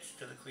attached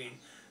to the Queen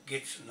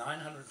gets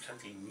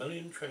 970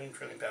 million trillion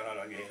pound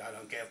on your head. I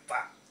don't care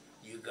fuck.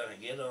 You're going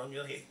to get it on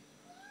your head.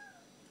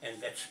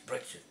 And that's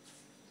Brexit.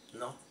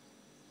 Not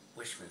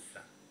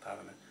Westminster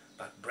Parliament,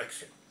 but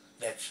Brexit.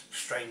 That's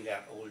strained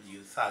out all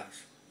you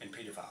thugs and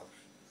paedophiles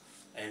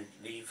and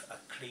leave a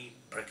clean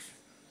Brexit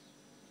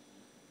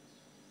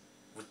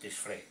with this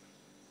flag.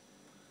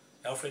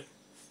 Alfred,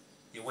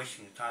 you're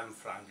wasting your time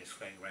flying this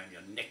flag around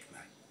your neck,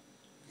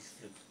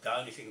 mate. The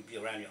only thing to be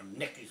around your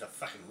neck is a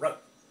fucking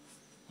rope.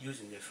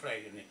 Using this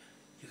flag, and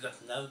you've got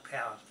no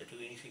power to do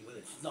anything with it.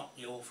 It's not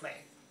your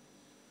flag.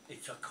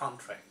 It's a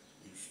contract,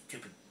 you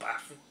stupid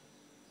bastard.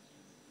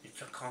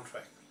 It's a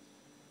contract.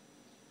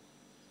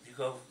 You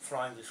go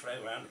flying this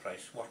flag around the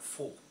place, what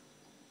for?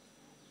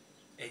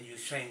 And you're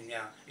saying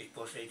now it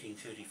was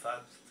 1835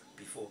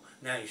 before,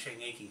 now you're saying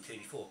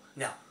 1834.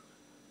 Now,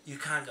 you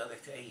can't go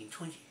back to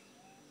 1820.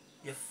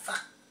 You're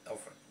fucked,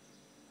 Alfred.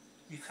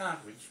 You can't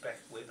reach back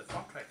where the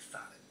contract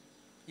started.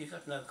 You've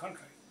got no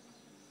contract.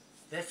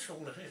 That's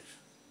all it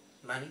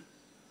is. Money,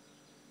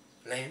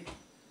 land,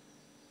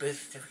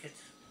 birth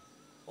certificates,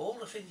 all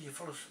the things you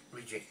fellas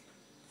reject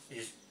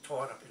is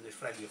tied up in this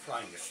flag you're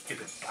flying, you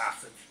stupid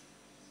bastards.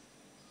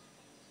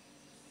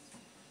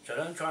 So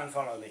don't try and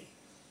follow me,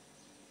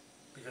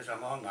 because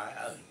I'm on my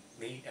own,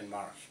 me and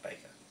Morris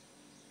Baker.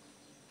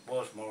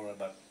 Was Moira,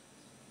 but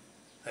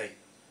hey,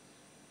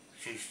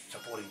 she's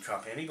supporting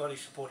Trump. Anybody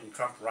supporting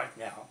Trump right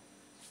now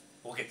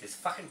will get this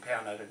fucking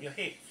pound note on your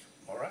heads,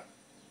 Moira.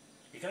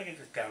 You're going to get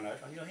this pound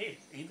note on your head,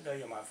 even though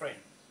you're my friend.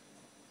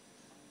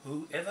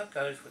 Whoever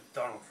goes with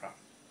Donald Trump,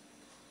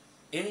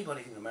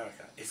 anybody in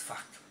America is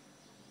fucked.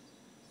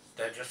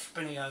 They're just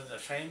spinning over the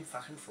same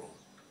fucking fraud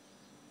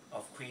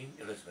of Queen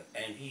Elizabeth,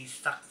 and he's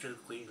stuck to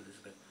Queen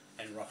Elizabeth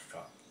and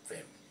Rothschild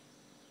family.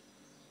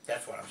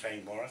 That's what I'm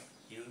saying, Morris.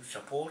 You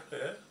support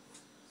her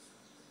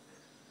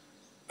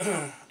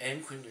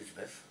and Queen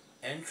Elizabeth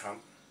and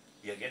Trump,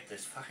 you get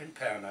this fucking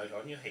power note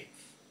on your heads.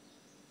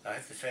 I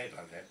have to say it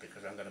like that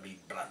because I'm going to be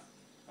blunt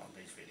on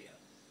this video.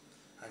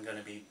 I'm going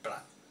to be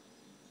blunt.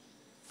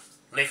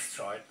 Left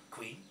side,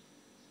 Queen.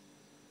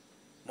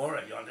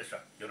 Maura, you're on this side.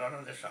 You're not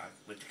on this side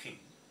with the King.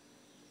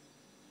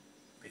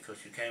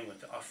 Because you came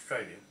with the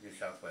Australian, New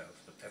South Wales,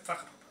 with their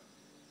whakapapa.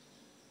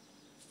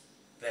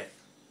 That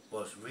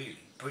was really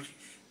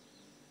British.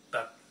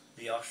 But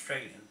the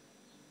Australian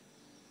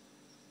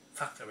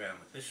fucked around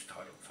with this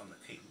title from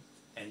the King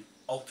and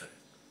altered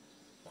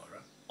it,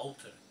 Moira,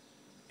 altered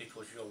it. It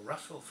was your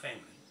Russell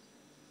family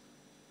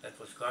that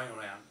was going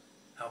around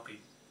helping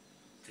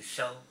to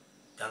sell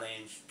the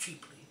lands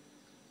cheaply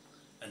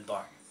and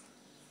buying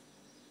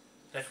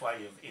it. That's why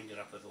you've ended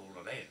up with all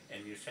the land.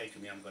 And you say to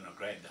me, I'm going to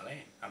grab the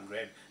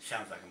land.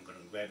 Sounds like I'm going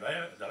to grab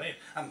the land.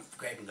 I'm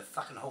grabbing the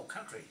fucking whole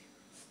country.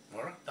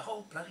 Moira, the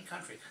whole bloody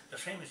country. The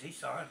same as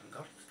East Ireland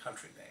got its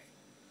country back.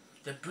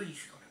 The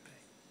British got it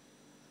back.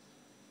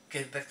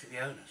 Gave it back to the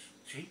owners.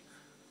 See?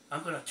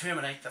 I'm going to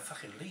terminate the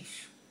fucking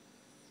lease.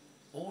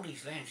 All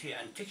these lands here,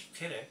 and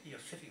Tira, you're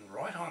sitting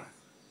right on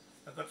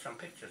it. I've got some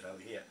pictures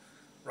over here,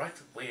 right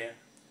where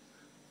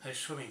her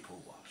swimming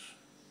pool was.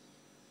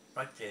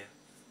 Right there,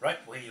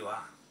 right where you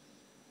are.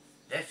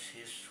 That's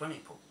his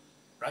swimming pool,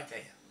 right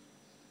there.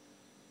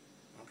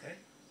 Okay?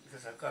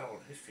 Because I've got all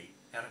the history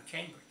out of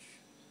Cambridge.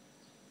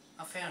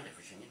 I found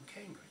everything in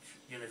Cambridge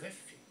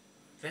University.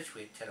 That's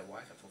where Tira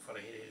Waikato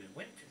whakaherehere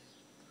went to.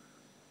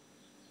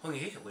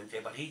 Hungihika went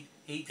there, but he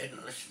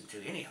didn't listen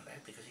to any of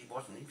that because he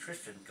wasn't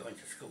interested in going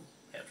to school,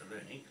 how to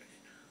learn English.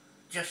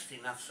 Just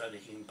enough so that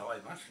he can buy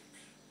muskets.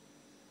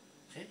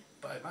 See?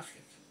 Buy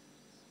muskets.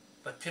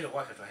 But Tira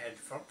Waikato had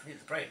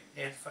his brain.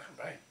 He had the fucking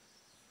brain.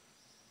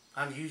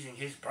 I'm using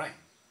his brain.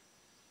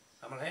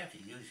 I'm allowed to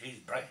use his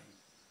brain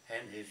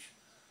and his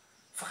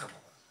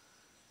whakapapa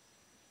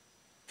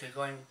to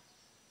go and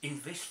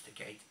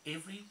investigate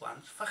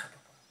everyone's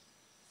whakapapa.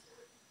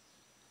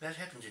 That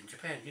happens in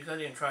Japan. You go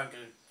there and try and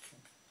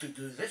to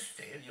do this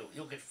there,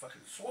 you'll get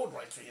fucking sword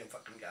right through your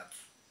fucking guts.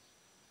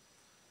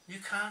 You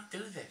can't do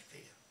that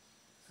there.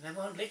 And they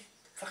won't let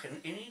fucking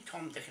any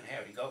Tom, Dick and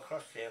Harry go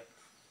across their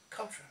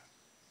culture.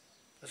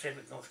 The same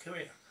with North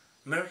Korea.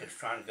 America's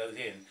trying to go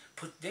there and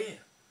put their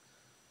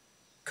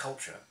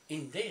culture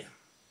in there.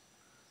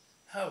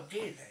 How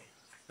dare they?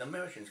 The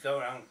Americans go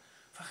around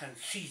fucking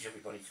seize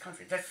everybody's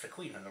country. That's the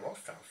Queen and the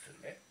Rothschilds doing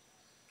that.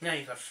 Now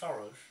you've got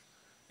Soros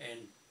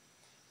and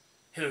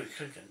Hillary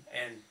Clinton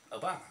and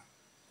Obama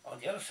on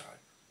the other side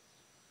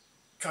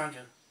trying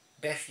to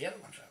bash the other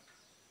ones up.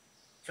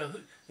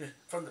 So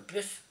from the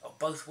bliss of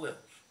both worlds,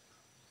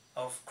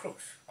 of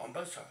crooks on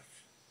both sides,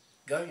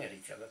 going at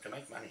each other to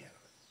make money out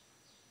of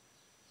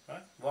it.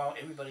 Right? While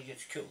everybody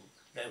gets killed,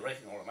 they're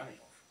raking all the money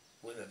off.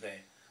 Whether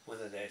they're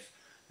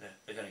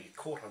going to get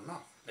caught or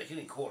not. They're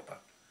getting caught,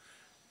 but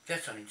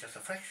that's only just a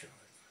fraction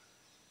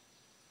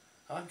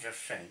of it. I'm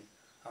just saying,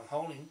 I'm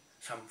holding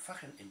some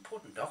fucking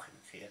important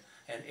documents here,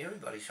 and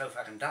everybody's so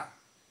fucking dumb.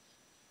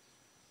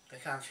 They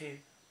can't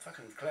see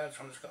fucking clouds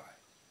from the sky.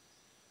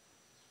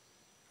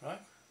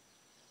 Right?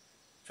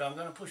 So I'm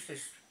going to push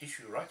this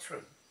issue right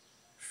through,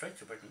 straight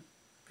to Britain,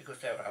 because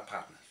they're our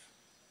partners.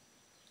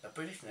 The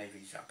British Navy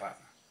is our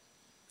partner.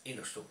 End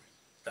of story.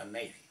 The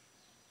Navy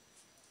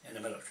and the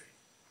military.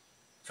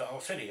 So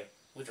I'll sit here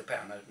with the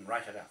pound note and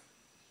write it up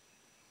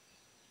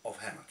of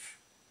how much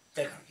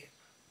they're going to get.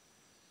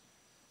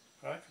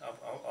 Right?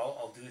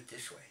 I'll do it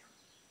this way.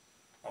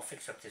 I'll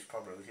fix up this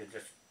problem. We can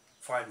just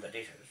find the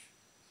debtors,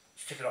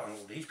 stick it on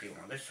all these people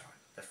on this side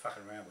that's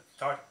fucking around with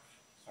the titles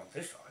on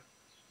this side,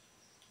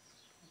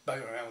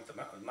 bugging around with the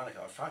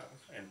Manukau's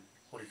titles and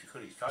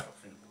Kuri's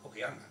titles in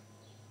Hokianga.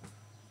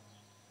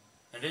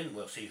 And then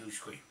we'll see who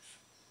screams.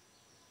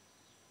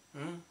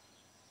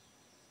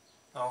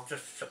 I'll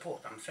just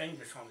support, I'm saying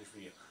this on this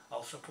video,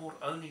 I'll support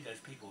only those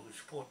people who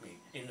support me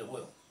in the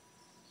world.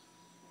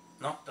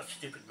 Not the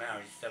stupid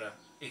Maoris that are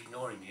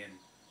ignoring me and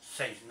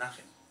say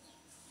nothing.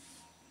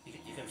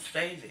 You can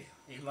stay there,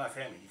 even my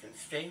family, you can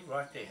stay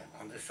right there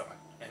on this side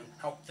and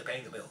help to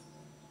pay the bill.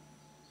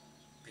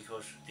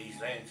 Because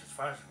these lands, as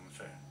far as I'm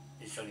concerned,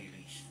 it's only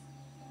leased.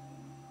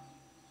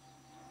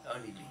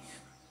 Only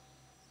leased.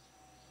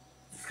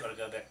 It's got to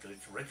go back to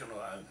its original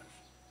owners.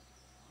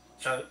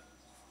 So,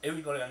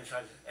 everybody on this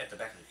side is at the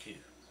back of the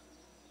queue.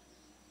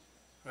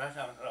 Right?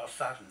 I'll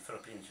start in the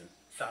Philippines and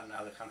start in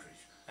other countries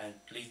and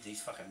leave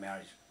these fucking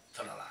Maoris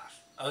to the last.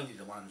 Only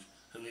the ones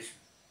who listen.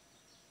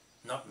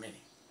 Not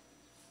many.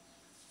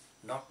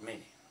 Not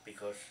many,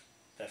 because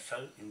they're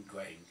so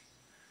ingrained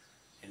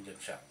in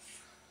themselves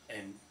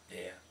and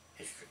their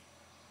history.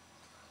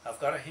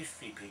 I've got a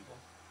history, people,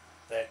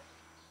 that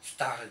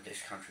started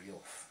this country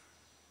off.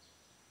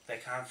 they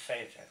can't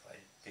say it that way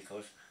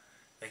because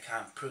they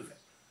can't prove it.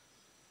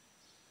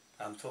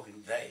 I'm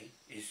talking they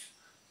is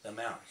the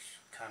Maoris,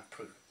 can't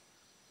prove it.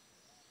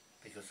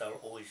 Because they'll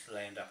always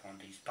land up on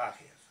these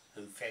Pākehas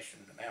who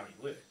fashioned the Maori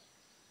word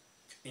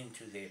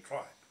into their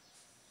tribe.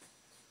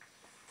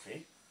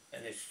 See?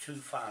 And it's too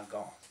far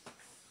gone.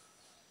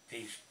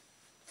 These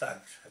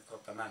thugs have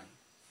got the money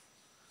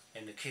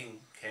and the king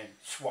can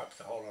swipe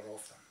the whole lot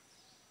off them.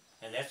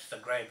 And that's the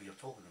grab you're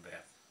talking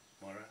about,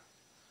 Moira.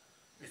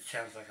 It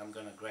sounds like I'm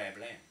going to grab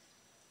land.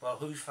 Well,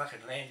 whose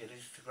fucking land it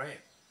is to grab?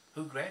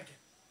 Who grabbed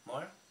it,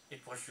 Moira?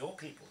 It was your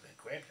people that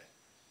grabbed it.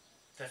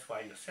 That's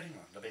why you're sitting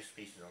on the best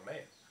pieces of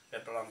land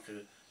that belong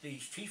to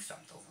these chiefs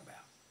I'm talking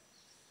about.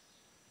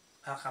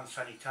 How come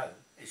Sonny Toe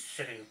is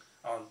sitting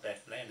on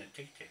that land in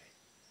Tikitiki?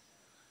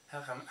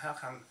 How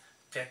come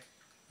that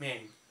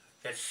man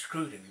that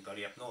screwed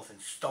everybody up north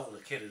and stole the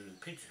Kiruru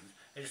pigeons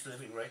is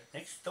living right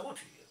next door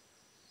to you?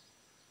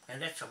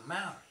 And that's a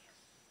Maori.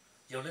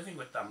 You're living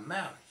with the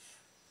Maoris,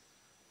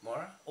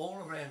 Moira, all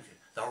around you.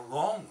 The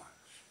wrong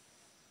ones.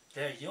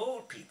 They're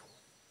your people.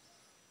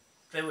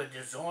 They were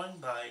designed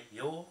by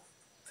your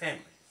family,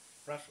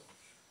 Russells.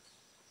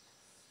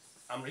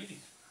 I'm reading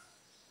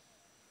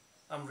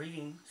it. I'm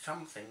reading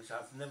some things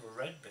I've never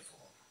read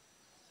before.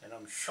 And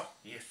I'm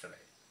shocked yesterday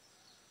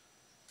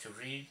to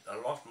read a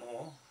lot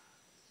more,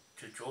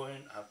 to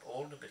join up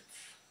all the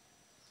bits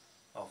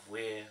of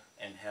where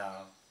and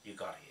how you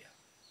got here.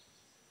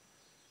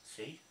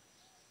 See?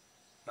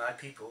 My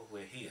people were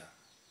here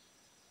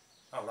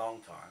a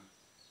long time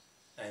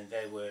and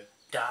they were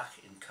dark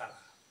in colour.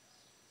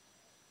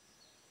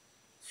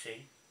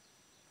 See?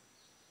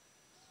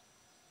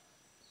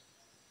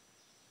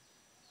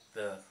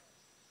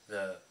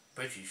 The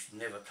British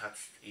never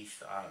touched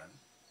Easter Island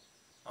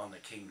on the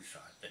king's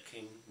side. The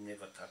king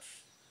never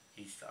touched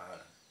Easter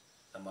Island,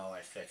 the Maui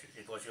statues.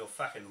 It was your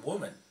fucking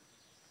woman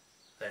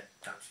that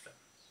touched them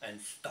and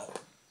stole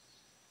them.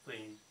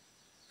 Queen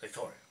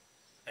Victoria.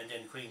 And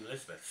then Queen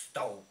Elizabeth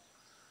stole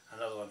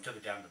another one, took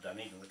it down to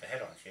Dunedin with the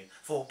head on shit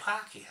for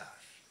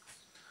Pākehas.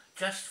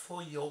 Just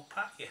for your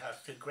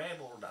Pākehas to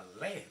grab all the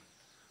land,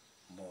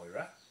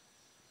 Moira.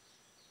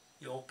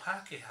 Your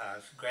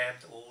Pākehas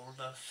grabbed all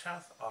the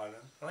South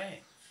Island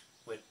lands,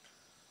 with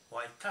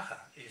Waitaha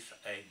is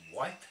a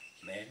white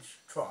man's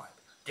tribe,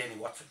 Danny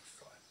Watson's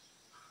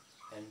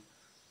tribe, and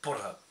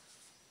Puraho,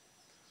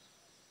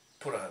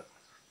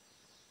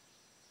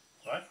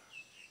 right?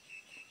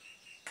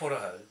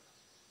 Puraho,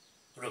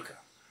 Ruka.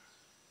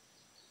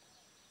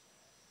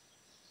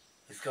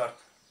 It's got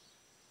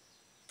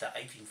the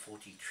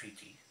 1840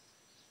 treaty,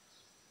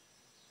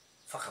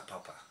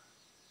 whakapapa,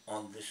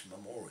 on this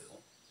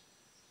memorial,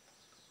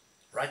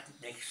 right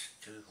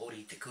next to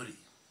Hoori te Kuri,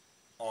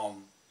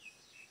 on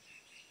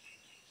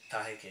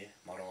Taheke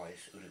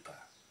Marai's Urupa,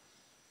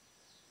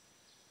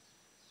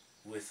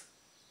 with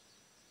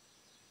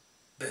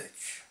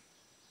birch,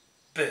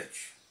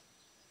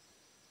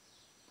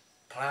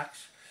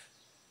 plaques,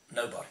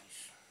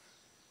 nobodies,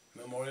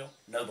 memorial,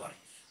 nobodies.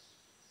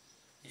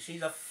 You see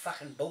the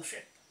fucking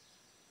bullshit?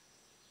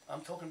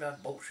 I'm talking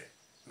about bullshit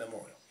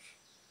memorials.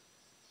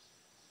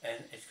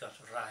 And it's got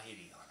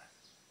Rahiri on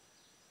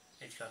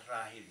it. It's got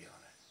Rahiri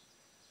on it.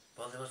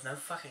 Well, there was no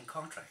fucking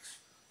contracts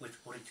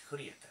with Hoori te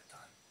Kuri at that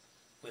time,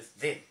 with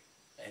them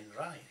and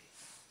Rahiri.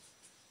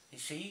 You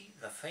see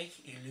the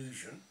fake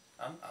illusion.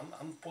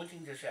 I'm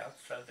pointing this out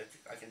so that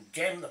I can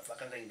jam the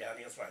fucking thing down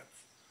your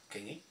throats,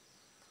 Kingy.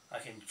 I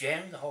can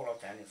jam the whole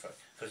lot down your throat,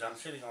 because I'm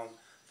sitting on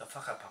the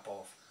whakapapa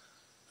of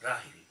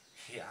Rahiri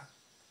here,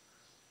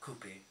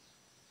 Kupe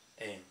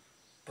and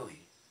Puhi.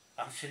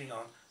 I'm sitting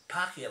on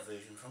Pākehā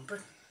version from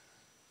Britain.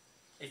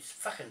 It's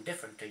fucking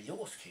different to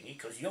yours, Kingy,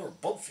 because you're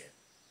bullshit.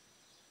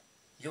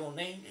 Your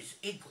name is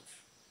Edwards,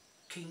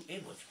 King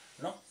Edwards,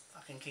 not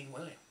fucking King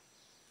William.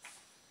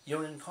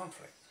 You're in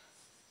conflict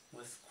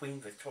with Queen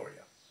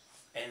Victoria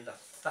and the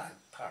thug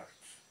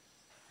pirates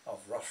of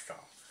Rothschild.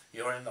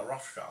 You're in the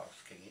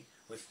Rothschilds, Kingy,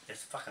 with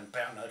this fucking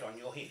pound note on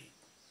your head.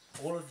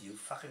 All of you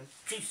fucking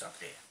chiefs up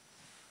there.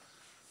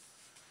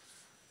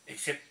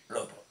 Except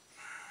Lobo.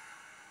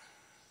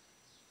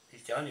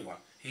 He's the only one.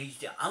 He's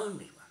the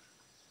only one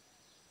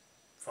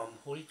from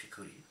Hoori te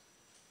Kuri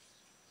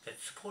that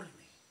supported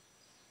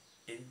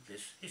me in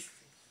this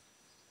history.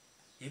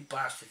 You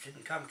bastards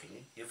didn't come,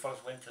 Kingy. You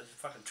fellas went to the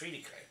fucking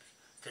treaty claims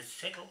to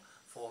settle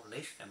for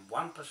less than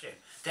 1%.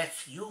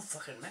 That's you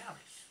fucking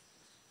Maoris.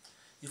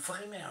 You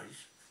fucking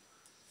Maoris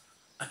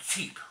are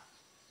cheap.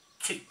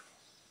 Cheap.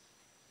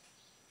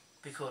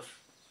 Because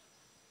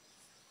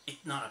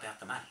it's not about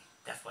the money.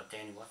 That's what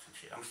Danny Watson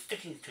said. I'm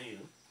sticking to you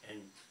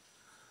and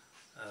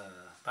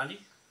Bundy,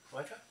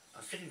 Waikato,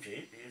 I'm sticking to you.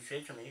 You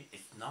said to me,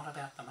 it's not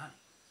about the money.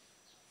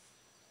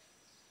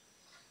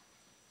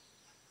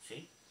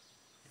 See?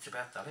 It's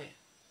about the land.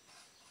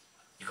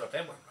 You got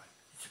that one right.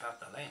 It's about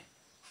the land.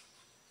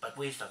 But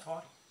where's the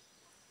title?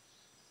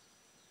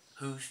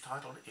 Whose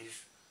title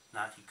is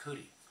Ngāti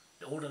Kuri?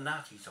 All the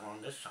Ngātis are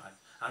on this side,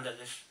 under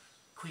this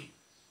queen.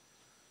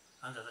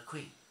 Under the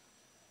queen.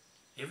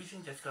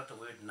 Everything that's got the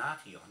word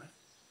Ngāti on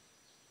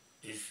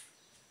it is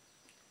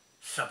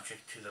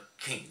subject to the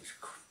king's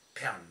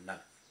pound note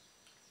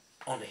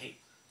on the head.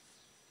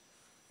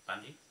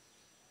 Bundy,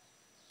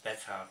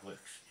 that's how it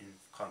works in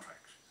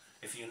contracts.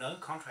 If you know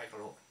contract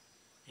law,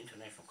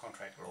 international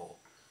contract law,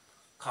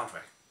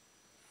 contract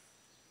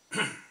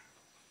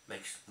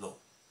makes law,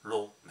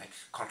 law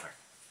makes contract,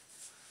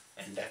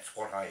 and that's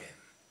what I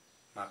am.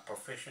 My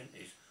profession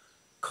is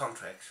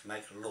contracts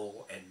make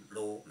law and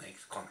law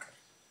makes contract.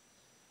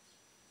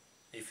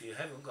 If you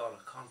haven't got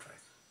a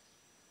contract,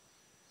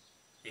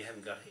 you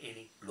haven't got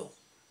any law.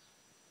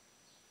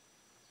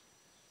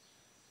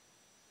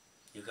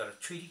 You've got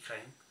a treaty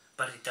claim,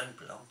 but it doesn't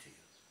belong to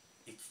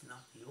you. It's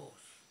not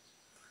yours.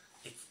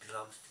 It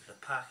belongs to the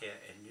Pākehā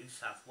in New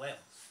South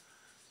Wales.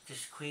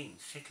 This Queen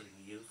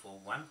settling you for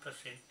 1%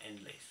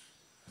 and less.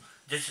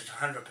 This is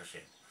 100%.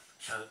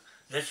 So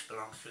this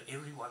belongs to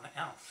everyone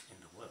else in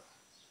the world.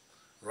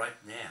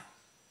 Right now,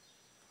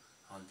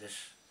 on this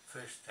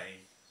first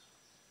day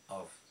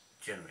of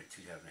January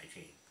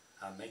 2018,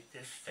 I make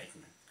this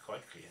statement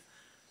quite clear.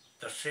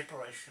 The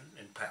separation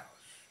in powers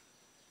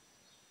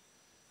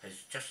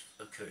has just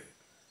occurred.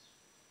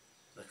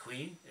 The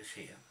Queen is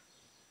here.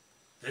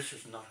 This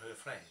is not her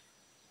flag.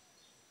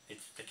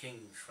 It's the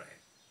King's flag.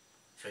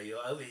 So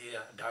you're over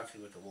here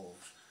dancing with the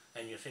wolves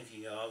and you're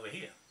thinking you're over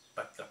here,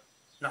 but got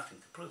nothing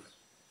to prove it.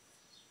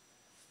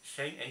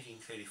 Saying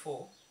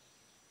 1834,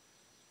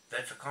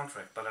 that's a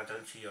contract, but I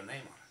don't see your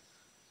name on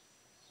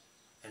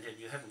it. And then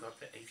you haven't got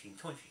the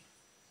 1820.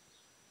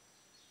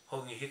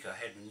 Hongi Hika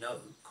had no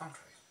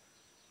contract.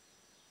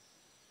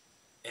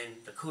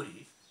 And the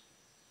Kuri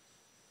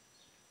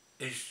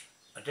is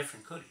a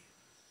different Kuri.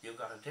 You've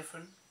got a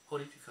different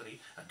Hoori to Kuri,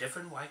 a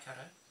different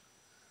Waikato.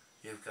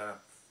 You've got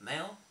a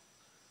male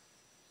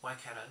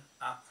Waikato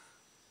up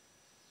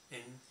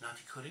in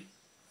Ngāti Kuri.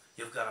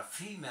 You've got a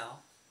female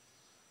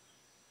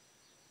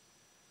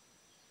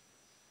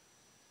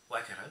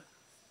Waikato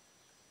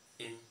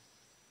in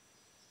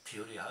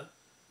Tira,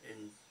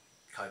 in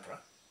Kaipara.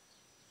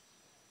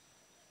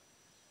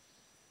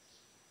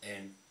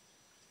 And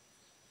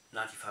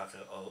Ngāti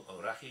Whātua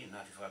o Raki,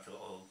 Ngāti Whātua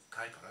o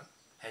Kaipara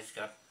has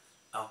got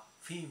a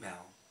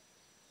female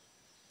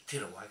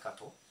Tira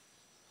Waikato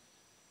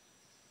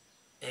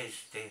as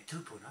their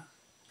tupuna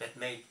that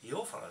made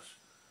your fellas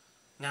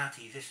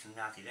Ngāti this and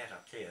Ngāti that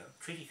up there,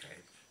 treaty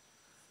claims,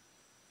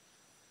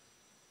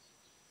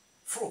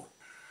 fraud.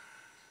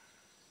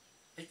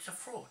 It's a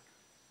fraud.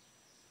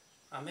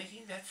 I'm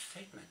making that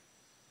statement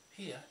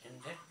here in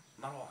that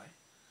marae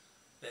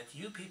that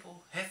you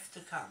people have to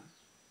come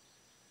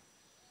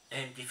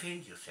and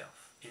defend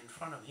yourself in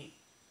front of me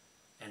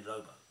and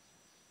Lobo,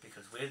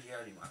 because we're the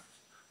only ones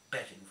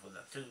batting for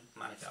the two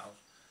Manukau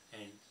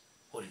and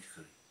Hoori te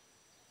Kuri.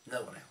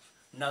 No one else.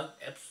 No,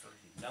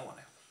 absolutely no one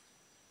else.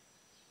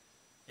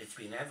 It's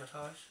been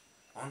advertised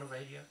on the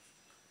radio,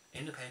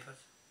 in the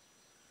papers,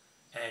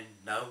 and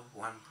no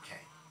one came.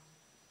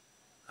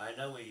 I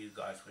know where you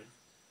guys went,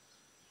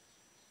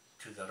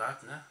 to the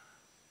Ratna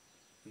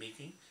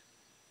meetings,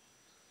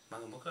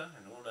 Mangamuka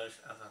and all those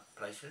other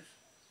places,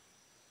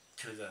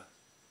 to the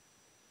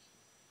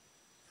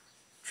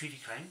treaty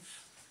claims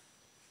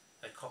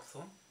at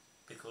Copthorne,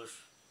 because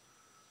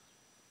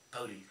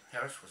Bodie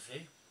Harris was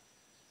there.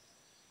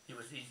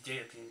 He's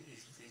there,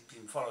 he's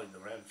been following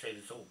them around and saying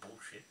it's all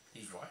bullshit.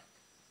 He's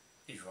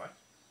right,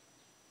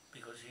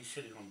 because he's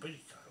sitting on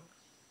British title,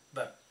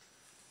 but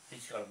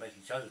he's got to make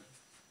his own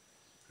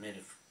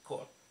native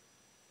court.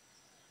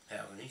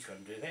 How, and he's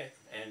going to do that.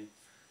 And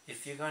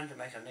if you're going to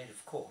make a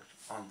native court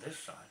on this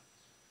side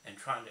and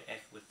trying to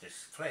act with this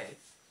flag,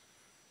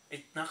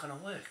 it's not going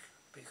to work,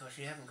 because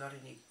you haven't got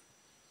any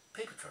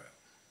paper trail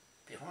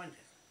behind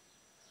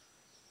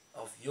it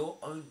of your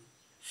own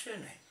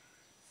surname.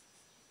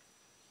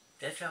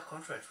 That's how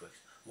contracts works.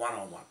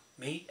 One-on-one.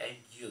 Me and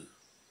you.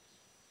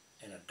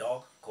 And a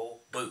dog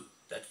called Boo.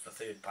 That's the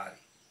third party.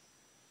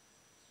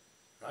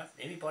 Right?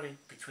 Anybody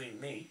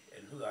between me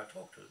and who I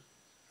talk to,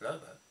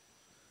 Lobo,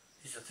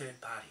 is a third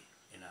party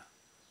in a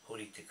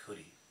Hoori te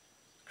Kuri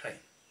claim.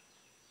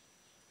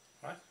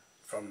 Right?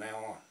 From now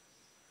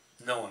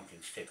on, no one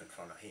can step in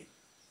front of him,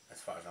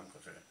 as far as I'm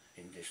concerned,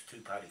 in this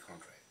two-party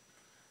contract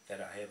that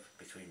I have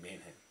between me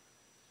and him.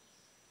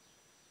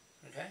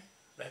 Okay?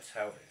 That's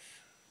how it is.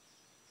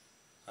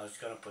 I was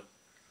going to put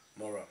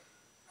Mora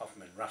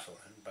Hoffman Russell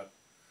in, but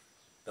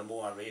the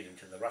more I read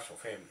into the Russell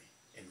family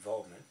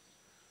involvement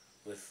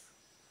with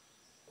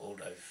all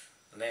those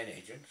land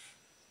agents,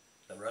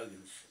 the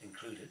Rogans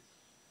included,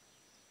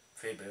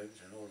 Fairburns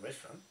and all the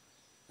rest of them,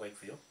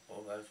 Wakefield,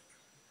 all those,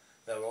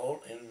 they were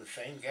all in the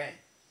same game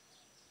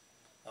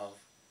of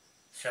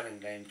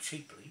selling land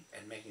cheaply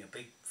and making a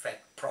big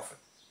fat profit.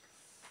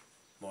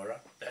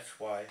 Moira, that's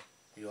why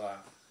you are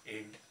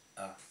in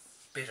a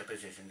better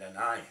position than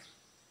I am.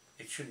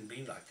 It shouldn't be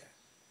like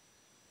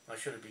that. I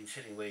should have been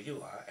sitting where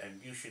you are,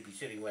 and you should be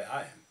sitting where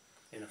I am,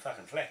 in a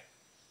fucking flat.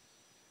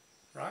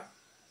 Right?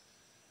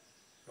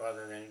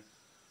 Rather than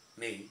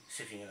me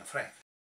sitting in a flat.